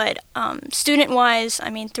still, but student-wise, I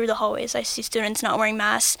mean, through the hallways, I see students not wearing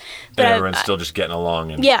masks. But and everyone's still just getting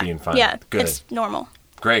along and being fine. Yeah, good. It's normal.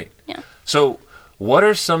 Great. Yeah. So what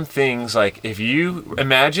are some things, like, if you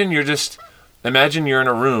imagine you're in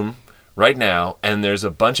a room right now, and there's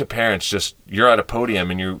a bunch of parents, you're at a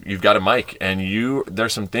podium and you've got a mic, and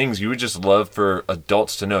there's some things you would just love for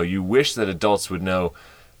adults to know. You wish that adults would know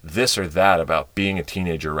this or that about being a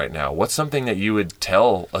teenager right now. What's something that you would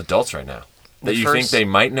tell adults right now that you think they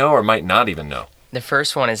might know or might not even know? The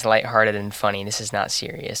first one is lighthearted and funny. This is not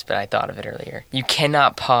serious, but I thought of it earlier. You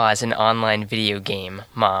cannot pause an online video game,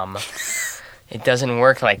 Mom. It doesn't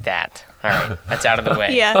work like that. All right, that's out of the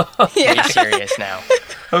way. Yeah. Be serious now.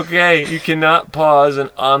 Okay, you cannot pause an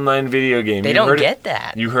online video game. They don't get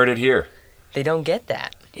that. You heard it here. They don't get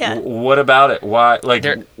that. Yeah. What about it? Why? Like,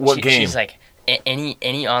 what game? She's like,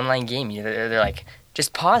 any online game. They're like,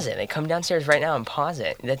 just pause it. They come downstairs right now and pause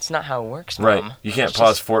it. That's not how it works, Mom. Right. You can't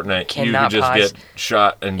pause Fortnite. You could just get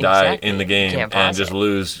shot and die in the game and just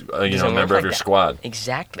lose a member of your squad.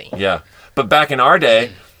 Exactly. Yeah. But back in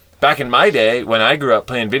my day, when I grew up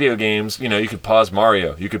playing video games, you could pause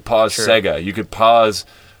Mario, you could pause Sega, you could pause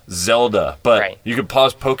Zelda, but you could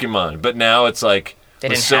pause Pokemon. But now it's like they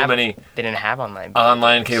didn't have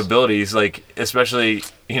online capabilities, like, especially,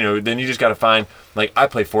 then you just got to find, like, I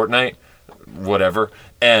play Fortnite, whatever,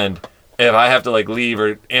 and if I have to like leave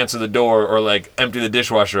or answer the door or like empty the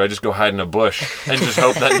dishwasher, I just go hide in a bush and just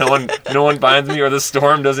hope that no one finds me or the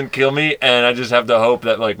storm doesn't kill me, and I just have to hope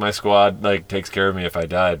that like my squad like takes care of me if I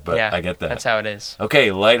died. But Yeah, I get that. That's how it is.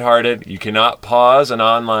 Okay, lighthearted. You cannot pause an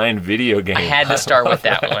online video game. I had to start with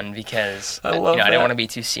that one because I love I that. didn't want to be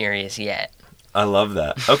too serious yet. I love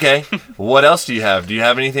that. Okay, what else do you have? Do you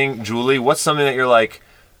have anything, Julie? What's something that you're like,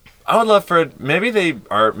 I would love for, maybe they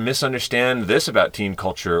are misunderstand this about teen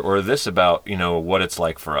culture or this about, what it's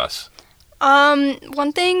like for us.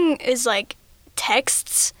 One thing is like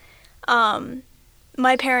texts.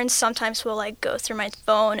 My parents sometimes will like go through my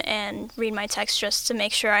phone and read my text just to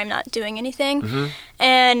make sure I'm not doing anything. Mm-hmm.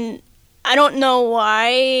 And I don't know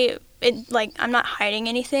why I'm not hiding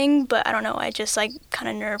anything, but I don't know. I just like kind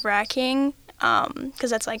of nerve-wracking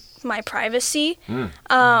because that's like my privacy.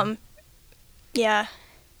 Yeah.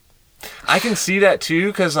 I can see that too,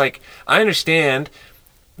 because like I understand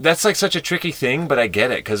that's like such a tricky thing, but I get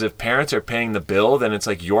it, because if parents are paying the bill, then it's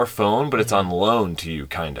like your phone, but it's on loan to you,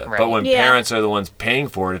 kind of. Right. But when Yeah. parents are the ones paying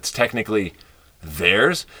for it, it's technically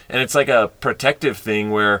theirs, and it's like a protective thing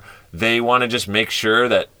where they want to just make sure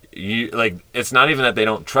that you like. It's not even that they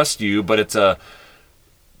don't trust you, but it's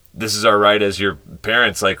this is our right as your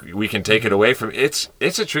parents, like we can take it away from it's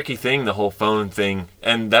a tricky thing, the whole phone thing,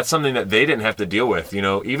 and that's something that they didn't have to deal with.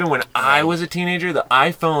 Even when I was a teenager, the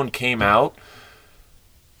iPhone came out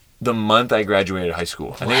the month I graduated high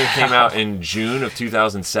school. I think it came out in June of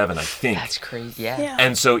 2007, I think. That's crazy. Yeah. Yeah.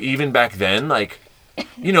 And so even back then, like,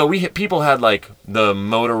 people had like the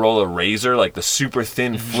Motorola Razr, like the super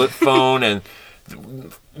thin flip phone, and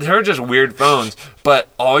they're just weird phones, but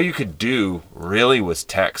all you could do really was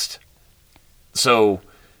text. So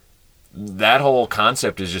that whole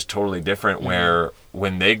concept is just totally different, where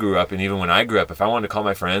when they grew up, and even when I grew up, if I wanted to call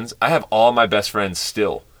my friends, I have all my best friends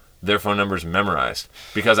still, their phone numbers memorized,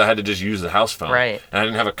 because I had to just use the house phone. Right. And I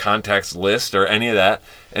didn't have a contacts list or any of that.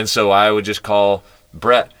 And so I would just call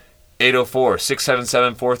Brett,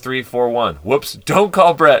 804-677-4341. Whoops, don't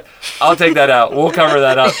call Brett. I'll take that out. We'll cover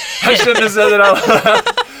that up. I shouldn't have said that out loud.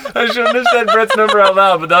 I shouldn't have said Brett's number out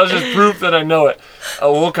loud, but that was just proof that I know it.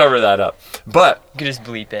 We'll cover that up. But You could just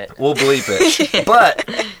bleep it. we'll bleep it. But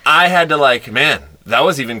I had to that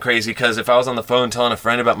was even crazy, because if I was on the phone telling a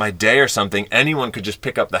friend about my day or something, anyone could just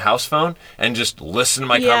pick up the house phone and just listen to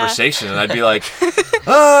my Yeah. conversation, and I'd be like,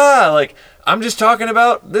 I'm just talking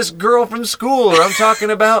about this girl from school, or I'm talking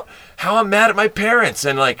about how I'm mad at my parents.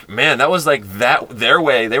 And like, man, that was like their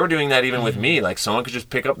way. They were doing that even with me. Like, someone could just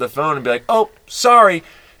pick up the phone and be like, oh, sorry.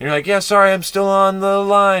 And you're like, yeah, sorry, I'm still on the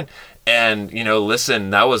line. And, listen,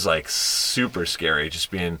 that was like super scary, just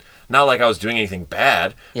being, not like I was doing anything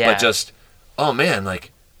bad, Yeah. but just, oh man,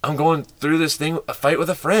 like I'm going through this thing, a fight with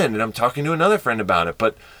a friend, and I'm talking to another friend about it,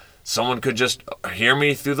 but someone could just hear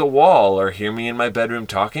me through the wall or hear me in my bedroom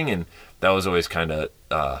talking, and that was always kind of,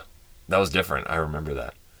 that was different. I remember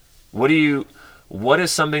that. What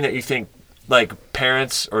is something that you think like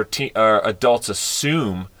parents or adults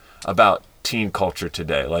assume about teen culture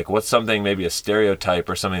today? Like, what's something, maybe a stereotype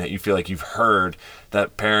or something that you feel like you've heard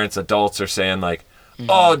that parents, adults are saying like,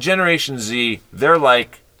 oh, Generation Z, they're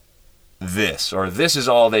like this, or this is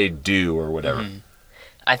all they do, or whatever.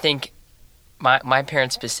 I think my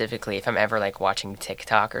parents specifically, if I'm ever like watching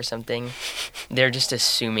TikTok or something, they're just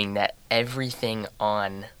assuming that everything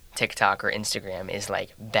on TikTok or Instagram is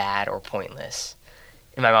like bad or pointless.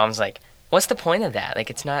 And my mom's like, what's the point of that?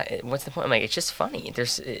 Like, it's not, what's the point? I'm like, it's just funny.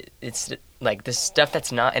 It's like the stuff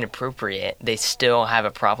that's not inappropriate, they still have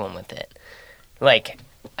a problem with it. Like,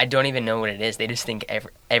 I don't even know what it is. They just think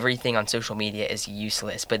everything on social media is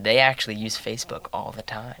useless, but they actually use Facebook all the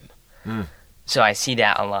time. So I see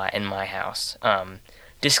that a lot in my house.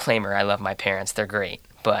 Disclaimer, I love my parents. They're great,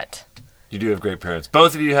 but... You do have great parents.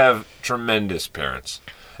 Both of you have tremendous parents.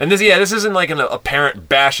 And this isn't like a parent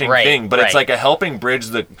bashing thing, but it's like a helping bridge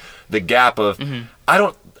the gap of,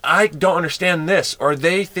 I don't understand this, or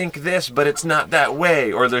they think this, but it's not that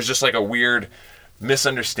way, or there's just like a weird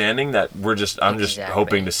misunderstanding that I'm just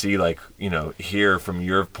hoping to see, like, hear from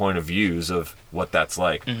your point of views of what that's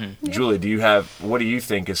like. Julie, what do you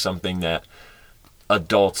think is something that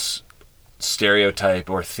adults stereotype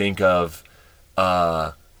or think of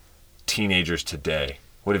teenagers today?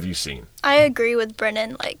 What have you seen? I agree with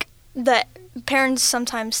Brennan, like, that parents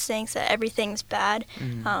sometimes think that everything's bad.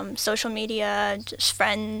 Social media, just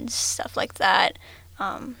friends, stuff like that.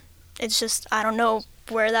 It's just, I don't know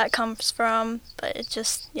where that comes from, but it's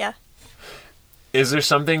just, yeah. Is there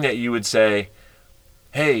something that you would say,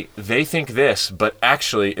 hey, they think this, but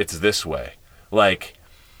actually it's this way? Like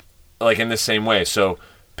in the same way. So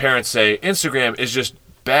parents say Instagram is just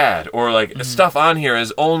bad, or like stuff on here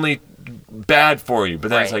is only bad for you. But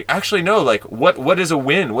then it's Right. like, actually, no, like, what is a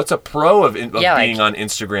win? What's a pro of Yeah, being like- on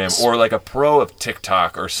Instagram or like a pro of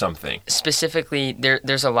TikTok or something? Specifically,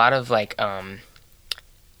 there's a lot of like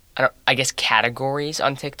I guess categories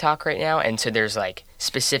on TikTok right now, and so there's like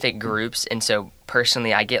specific groups, and so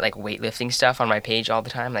personally I get like weightlifting stuff on my page all the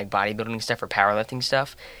time, like bodybuilding stuff or powerlifting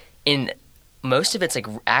stuff, and most of it's like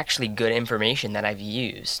actually good information that I've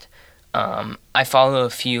used. I follow a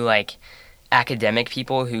few like academic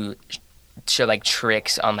people who show like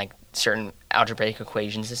tricks on like certain algebraic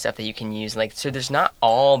equations and stuff that you can use, like, so there's not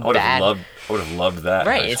all I would bad. have loved that. in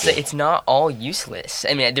Right, high school. it's not all useless.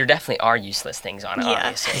 I mean, there definitely are useless things on it, Yeah.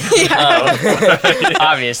 obviously.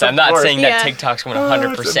 Obviously, I'm not course. saying Yeah. that TikTok's it's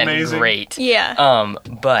 100% amazing. great. Yeah.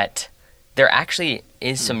 But there actually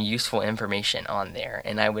is some useful information on there,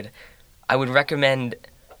 and I would recommend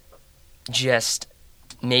just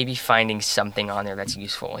maybe finding something on there that's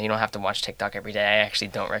useful. You don't have to watch TikTok every day. I actually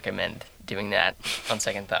don't recommend doing that on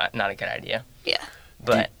second thought. Not a good idea. Yeah.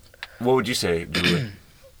 But What would you say, Julie?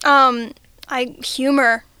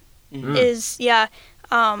 Humor is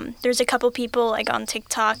there's a couple people like on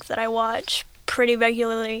TikTok that I watch pretty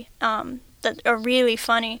regularly that are really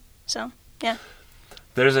funny. So yeah.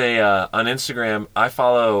 There's a on Instagram. I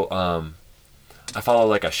follow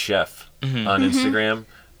like a chef on Instagram.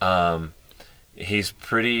 He's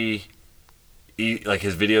pretty like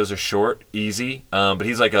his videos are short, easy. But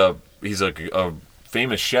he's like a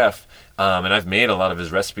famous chef. And I've made a lot of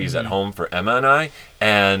his recipes at home for Emma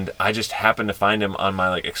and I just happened to find him on my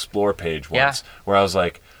like explore page once, where I was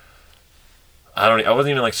like, I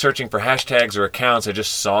wasn't even like searching for hashtags or accounts. I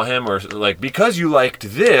just saw him, or like, because you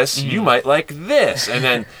liked this, you might like this. And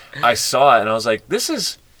then I saw it and I was like,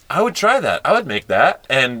 I would try that. I would make that.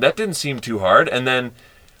 And that didn't seem too hard. And then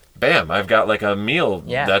bam, I've got like a meal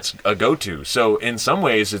that's a go-to. So in some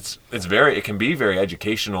ways it can be very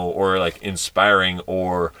educational or like inspiring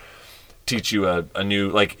or teach you a new,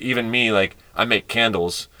 like even me, like I make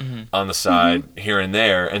candles on the side here and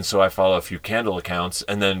there, and so I follow a few candle accounts,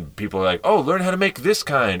 and then people are like, oh, learn how to make this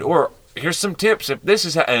kind, or here's some tips if this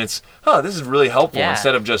is and it's this is really helpful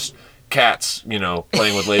instead of just cats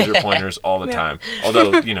playing with laser pointers all the time,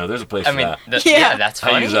 although there's a place for that. That's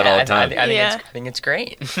I funny. use that all the time. I think it's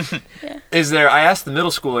great. I asked the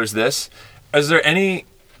middle schoolers this, is there any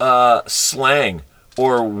slang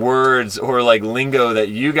or words or like lingo that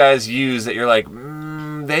you guys use that you're like,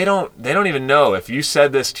 they don't even know? If you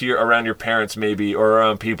said this to around your parents maybe, or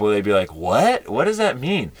around people, they'd be like, what does that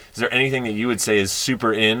mean? Is there anything that you would say is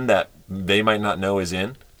super in that they might not know is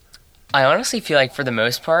in? I honestly feel like for the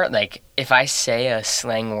most part, like if I say a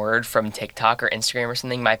slang word from TikTok or Instagram or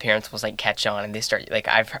something, my parents will like catch on and they start like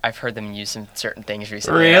I've heard them use some certain things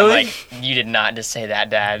recently. Really? I'm like, you did not just say that,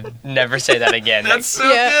 Dad. Never say that again. That's so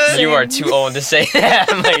Yeah. good. You are too old to say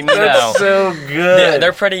that. I'm like, no. That's so good.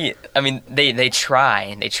 They're pretty. I mean, they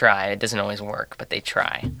try. They try. It doesn't always work, but they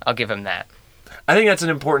try. I'll give them that. I think that's an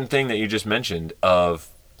important thing that you just mentioned of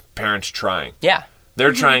parents trying. Yeah.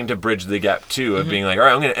 They're trying to bridge the gap too of being like, all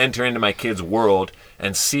right, I'm going to enter into my kid's world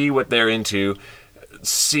and see what they're into,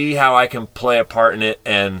 see how I can play a part in it.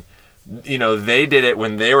 And they did it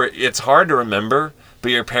when it's hard to remember, but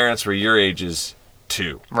your parents were your ages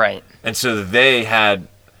too. Right. And so they had,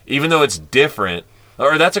 even though it's different,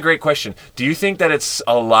 or that's a great question. Do you think that it's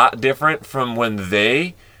a lot different from when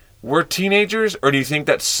they were teenagers, or do you think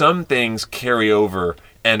that some things carry over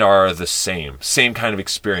and are the same kind of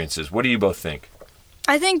experiences? What do you both think?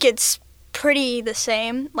 I think it's pretty the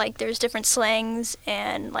same. Like, there's different slangs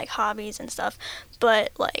and, like, hobbies and stuff. But,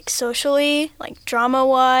 like, socially, like,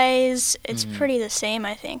 drama-wise, it's pretty the same,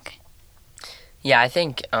 I think. Yeah, I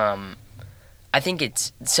think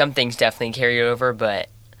it's some things definitely carry over, but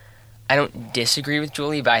I don't disagree with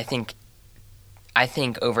Julie. But I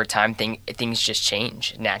think over time things just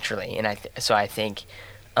change naturally, and so I think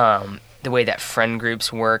the way that friend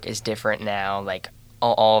groups work is different now. Like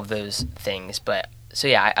all of those things, but. So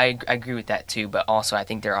yeah, I agree with that too, but also I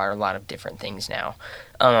think there are a lot of different things now,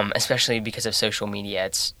 especially because of social media.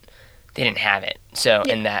 They didn't have it,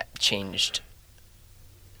 and that changed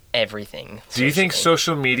everything. Do you think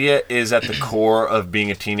social media is at the core of being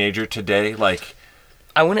a teenager today? Like,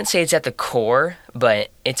 I wouldn't say it's at the core,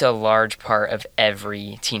 but it's a large part of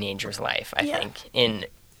every teenager's life, I think. And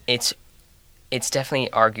it's definitely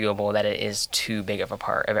arguable that it is too big of a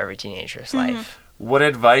part of every teenager's life. what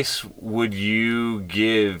advice would you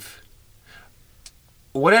give?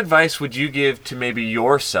 What advice would you give to maybe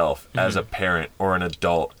yourself as a parent or an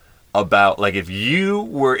adult about, like, if you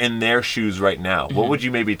were in their shoes right now, what would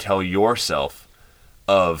you maybe tell yourself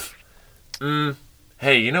of,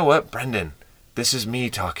 hey, you know what, Brendan, this is me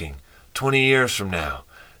talking 20 years from now.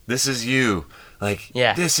 this is you. Like,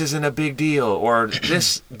 Yeah. this isn't a big deal, or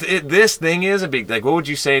this thing is a big. Like, what would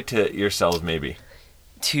you say to yourselves, maybe?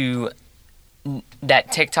 To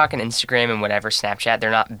that TikTok and Instagram and whatever Snapchat,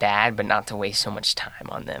 they're not bad, but not to waste so much time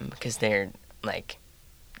on them, because they're like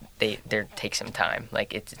they take some time.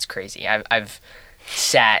 Like, it's crazy. I've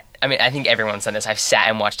sat. I mean, I think everyone's done this. I've sat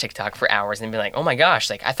and watched TikTok for hours and been like, oh my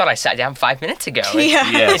gosh, like I thought I sat down 5 minutes ago.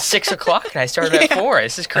 It's 6 o'clock and I started at 4.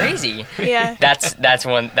 This is crazy. Yeah. That's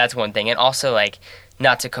one thing. And also, like,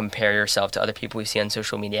 not to compare yourself to other people we see on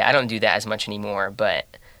social media. I don't do that as much anymore, but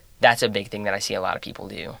that's a big thing that I see a lot of people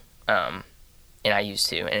do. And I used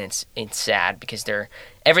to, and it's sad because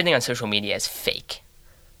everything on social media is fake.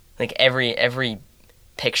 Like every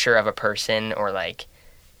picture of a person, or like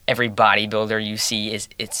every bodybuilder you see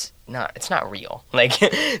it's not real. Like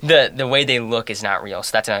the way they look is not real.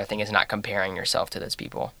 So that's another thing, is not comparing yourself to those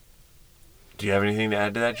people. Do you have anything to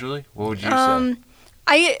add to that, Julie? What would you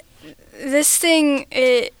say? This thing,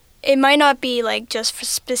 it might not be like just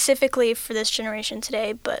specifically for this generation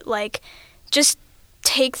today, but like just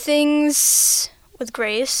take things with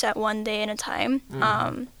grace at one day at a time,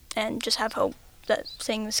 and just have hope that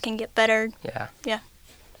things can get better. Yeah.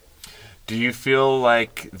 Do you feel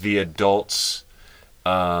like the adults,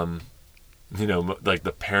 like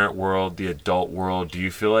the parent world, the adult world, do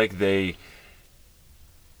you feel like they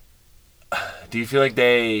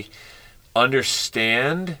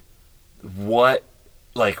understand what,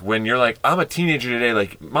 like, when you're like, I'm a teenager today,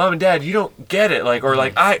 like, Mom and Dad, you don't get it, like, or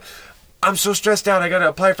like, I'm so stressed out, I gotta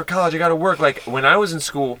apply for college, I gotta work. Like, when I was in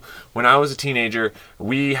school, when I was a teenager,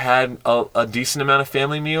 we had a decent amount of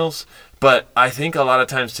family meals, but I think a lot of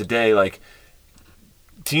times today, like,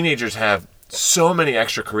 teenagers have so many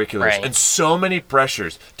extracurriculars and so many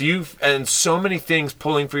pressures. And so many things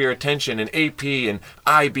pulling for your attention, and AP and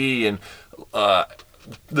IB and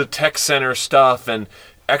the tech center stuff and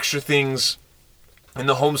extra things in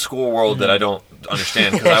the homeschool world that I don't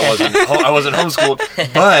understand because I wasn't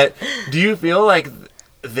homeschooled. But do you feel like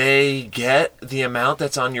they get the amount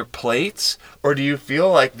that's on your plates, or do you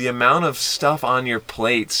feel like the amount of stuff on your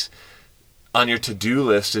plates, on your to-do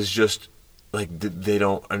list, is just like they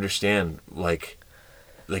don't understand? Like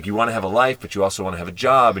you want to have a life, but you also want to have a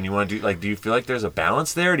job, and you want to do, like, do you feel like there's a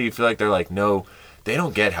balance there? Or do you feel like they're like, no, they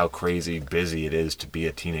don't get how crazy busy it is to be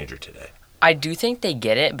a teenager today? I do think they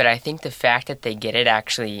get it, but I think the fact that they get it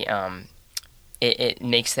actually, it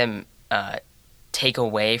makes them take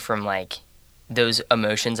away from, like, those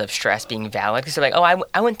emotions of stress being valid. Because they're like, oh,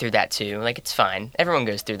 I went through that too. Like, it's fine. Everyone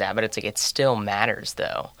goes through that, but it's like, it still matters,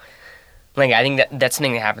 though. Like, I think that's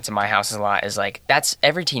something that happens in my house a lot, is like, that's,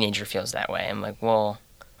 every teenager feels that way. I'm like, well,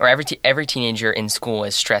 or every teenager in school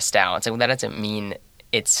is stressed out. It's like, well, that doesn't mean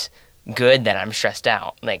it's good that I'm stressed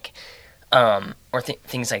out. Like, or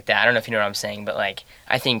things like that. I don't know if you know what I'm saying, but, like,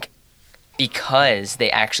 I think because they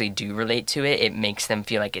actually do relate to it, it makes them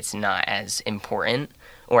feel like it's not as important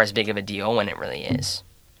or as big of a deal when it really is.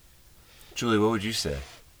 Julie, what would you say?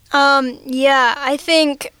 Yeah, I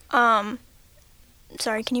think,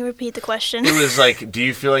 sorry, can you repeat the question? It was like, do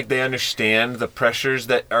you feel like they understand the pressures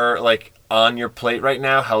that are, like, on your plate right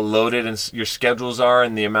now, how loaded and your schedules are,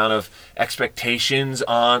 and the amount of expectations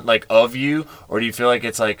on, like, of you? Or do you feel like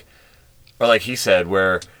it's like, or like he said,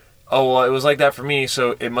 where, oh, well, it was like that for me,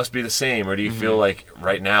 so it must be the same? Or do you feel like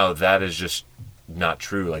right now that is just not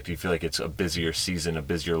true? Like, do you feel like it's a busier season, a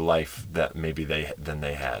busier life that maybe than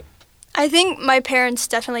they had? I think my parents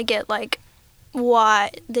definitely get, like,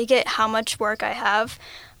 they get how much work I have.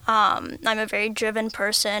 I'm a very driven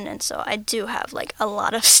person, and so I do have, like, a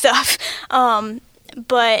lot of stuff.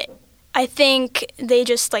 But I think they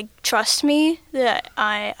just, like, trust me that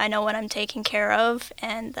I know what I'm taking care of,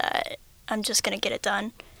 and that I'm just going to get it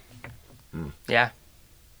done. Yeah.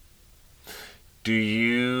 Do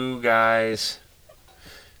you guys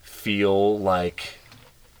feel like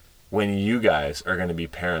when you guys are going to be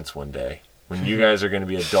parents one day, when you guys are going to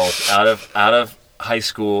be adults, out of high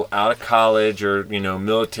school, out of college, or, you know,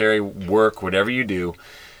 military work, whatever you do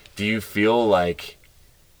you feel like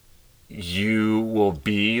you will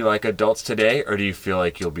be like adults today, or do you feel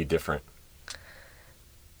like you'll be different?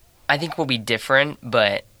 I think we'll be different,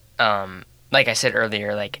 but like I said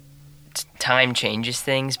earlier, like, time changes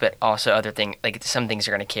things, but also other things, like, some things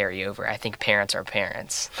are going to carry over. I think parents are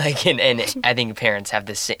parents, like, and I think parents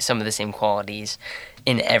have some of the same qualities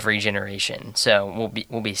in every generation. So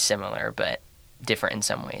we'll be similar, but different in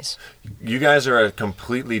some ways. You guys are a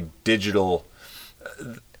completely digital.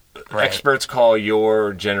 Right. Experts call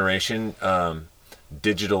your generation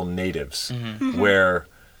digital natives, where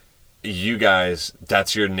you guys,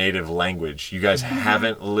 that's your native language. You guys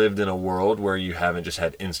haven't lived in a world where you haven't just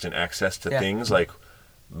had instant access to things. Like,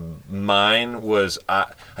 mine was I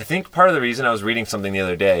think part of the reason I was reading something the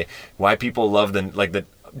other day why people love the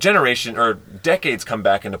generation or decades come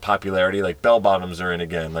back into popularity, like bell bottoms are in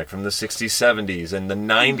again, like from the 60s, 70s, and the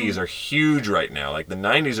 90s are huge right now. Like the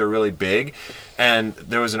 90s are really big, and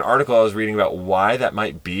there was an article I was reading about why that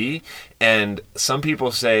might be, and some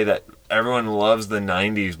people say that everyone loves the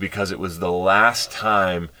 90s because it was the last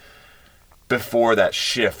time before that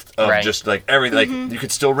shift of Right. just like everything. Like you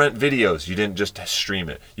could still rent videos, you didn't just stream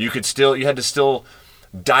it. You had to still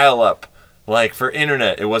dial up. Like for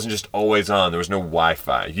internet, it wasn't just always on. There was no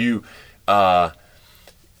Wi-Fi. You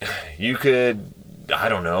could, I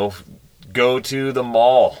don't know, go to the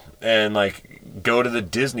mall and like go to the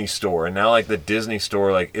Disney store. And now like the Disney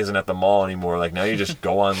store like isn't at the mall anymore. Like now you just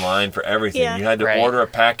go online for everything. Yeah. You had to Right. order a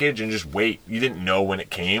package and just wait. You didn't know when it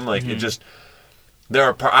came. Like it just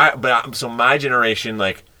so my generation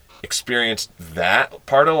like experienced that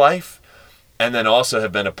part of life, and then also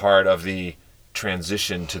have been a part of the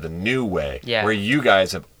transition to the new way, Yeah. where you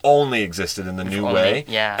guys have only existed in the new only- way.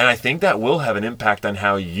 yeah. And I think that will have an impact on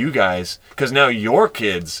how you guys, because now your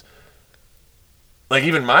kids, like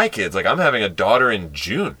even my kids, like I'm having a daughter in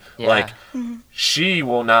June. Yeah. Like she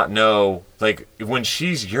will not know, like when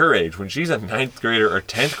she's your age, when she's a 9th grader or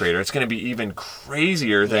 10th grader, it's going to be even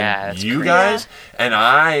crazier than Yeah, that's you crazy. guys.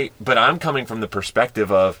 And but I'm coming from the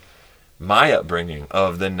perspective of my upbringing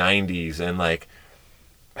of the 90s and like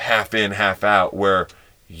half in, half out, where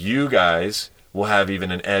you guys will have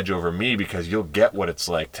even an edge over me because you'll get what it's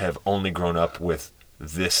like to have only grown up with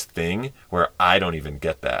this thing where I don't even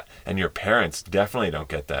get that. And your parents definitely don't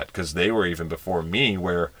get that because they were even before me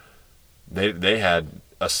where they had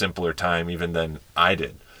a simpler time even than I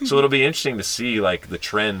did. So it'll be interesting to see like the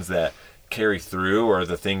trends that carry through or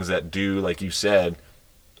the things that do, like you said,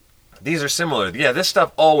 these are similar. Yeah, this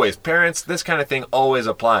stuff always, parents, this kind of thing always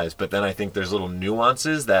applies. But then I think there's little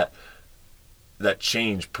nuances that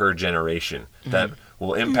change per generation that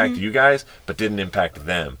will impact you guys, but didn't impact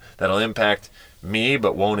them. That'll impact me,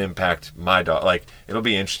 but won't impact my daughter. Like, it'll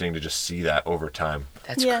be interesting to just see that over time.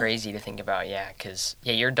 That's Yeah. crazy to think about, yeah, because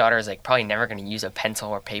your daughter is like probably never going to use a pencil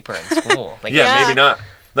or paper in school. Like, Yeah, Yeah. maybe not.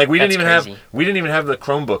 Like we didn't That's even crazy. have the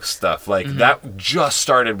Chromebook stuff. Like that just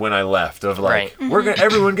started when I left. Of like Right.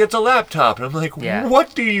 everyone gets a laptop, and I'm like, Yeah.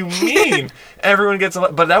 what do you mean everyone gets a?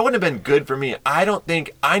 But that wouldn't have been good for me. I don't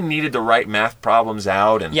think I needed to write math problems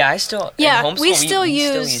out. And Yeah, I still in Yeah, homeschool, we still we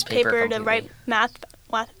use paper to completely. write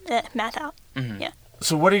math out. Yeah.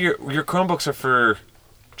 so what are your Chromebooks are for?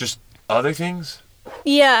 Just other things?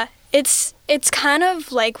 Yeah, it's kind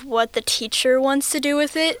of like what the teacher wants to do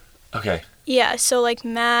with it. Okay. Yeah, so like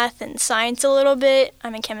math and science a little bit.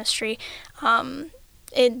 I'm in chemistry.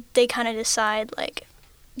 They kind of decide like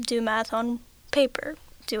do math on paper,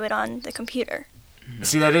 do it on the computer.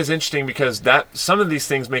 See, that is interesting because some of these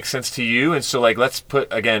things make sense to you, and so like let's put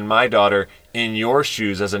again my daughter in your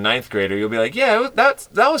shoes as a 9th grader. You'll be like, yeah, that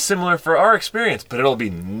was similar for our experience, but it'll be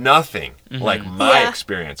nothing like my Yeah.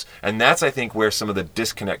 experience, and that's I think where some of the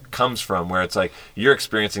disconnect comes from, where it's like you're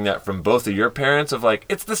experiencing that from both of your parents of like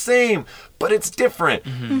it's the same, but it's different.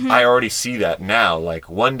 I already see that now. Like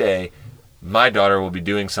one day, my daughter will be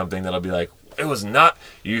doing something that'll be like, it was not.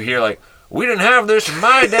 You hear like, we didn't have this in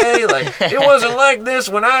my day. Like, it wasn't like this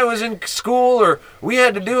when I was in school, or we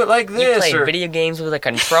had to do it like You this. played Or, video games with a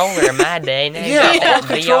controller in my day. Now you yeah, got that all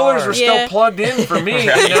controllers VR. were still Yeah. plugged in for me.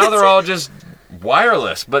 And now they're all just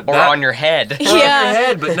wireless. But or that, on your head. or on Yeah. your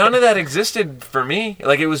head. But none of that existed for me.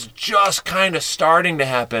 Like, it was just kind of starting to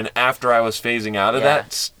happen after I was phasing out of Yeah.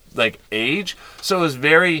 that, like, age. So it was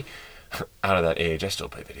very... Out of that age, I still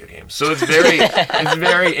play video games. So it's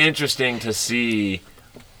very interesting to see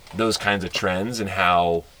those kinds of trends and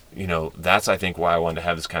how, that's I think why I wanted to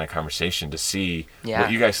have this kind of conversation to see Yeah.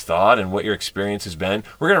 what you guys thought and what your experience has been.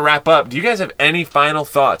 We're going to wrap up. Do you guys have any final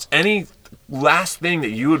thoughts? Any last thing that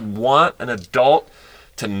you would want an adult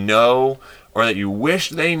to know or that you wish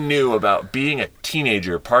they knew about being a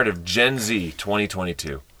teenager, part of Gen Z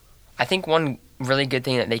 2022? I think one really good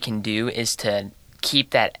thing that they can do is to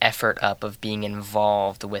keep that effort up of being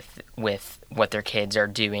involved with what their kids are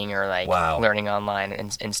doing or like Wow. learning online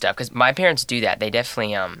and stuff. Because my parents do that. They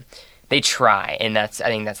definitely they try, and I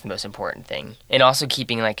think that's the most important thing. And also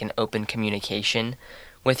keeping like an open communication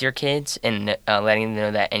with your kids and letting them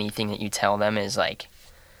know that anything that you tell them is like,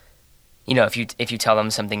 if you tell them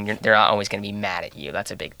something, they're not always going to be mad at you.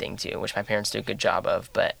 That's a big thing too, which my parents do a good job of.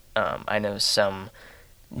 But I know some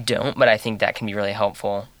don't. But I think that can be really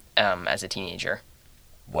helpful as a teenager.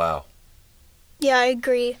 Wow. Yeah, I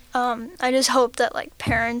agree. I just hope that like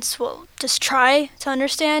parents will just try to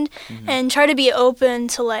understand and try to be open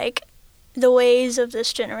to like the ways of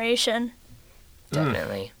this generation.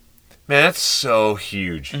 definitely. Man, that's so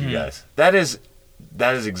huge, you guys. That's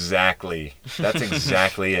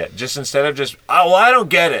exactly it. Just instead of just, oh, well, I don't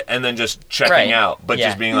get it, and then just checking Right. out, but Yeah.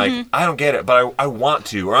 just being like, I don't get it, but I want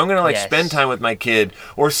to, or I'm gonna like Yes. spend time with my kid,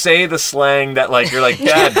 or say the slang that like you're like,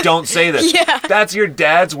 Dad, don't say this. Yeah. That's your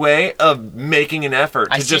dad's way of making an effort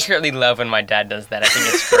to I just secretly love when my dad does that. I think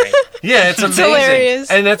it's great. yeah, it's amazing, hilarious.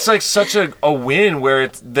 and that's like such a win where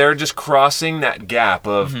they're just crossing that gap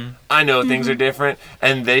of I know things are different,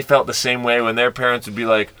 and they felt the same way when their parents would be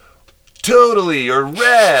like, totally, or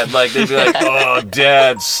rad, like they'd be like, oh,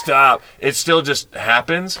 Dad, stop. It still just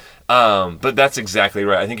happens, but that's exactly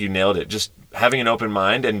right. I think you nailed it. Just having an open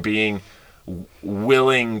mind and being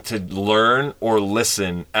willing to learn or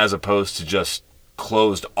listen as opposed to just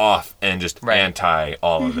closed off and just Right. anti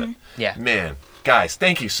all of it. Yeah. Man, guys,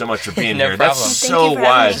 thank you so much for being No here. problem. That's Thank so you for having me.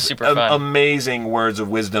 wise. Super fun. Amazing words of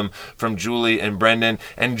wisdom from Julie and Brendan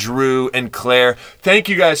and Drew and Claire. Thank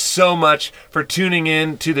you guys so much for tuning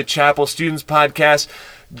in to the Chapel Students Podcast.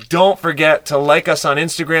 Don't forget to like us on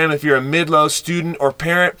Instagram if you're a Midlow student or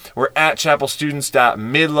parent. We're at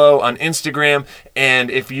chapelstudents.midlow on Instagram. And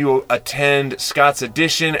if you attend Scott's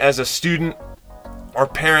Edition as a student or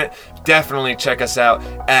parent, definitely check us out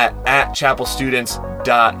at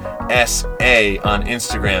chapelstudents.sa on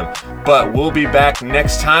Instagram. But we'll be back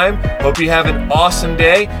next time. Hope you have an awesome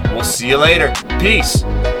day. We'll see you later. Peace.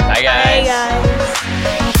 Bye, guys. Hey guys.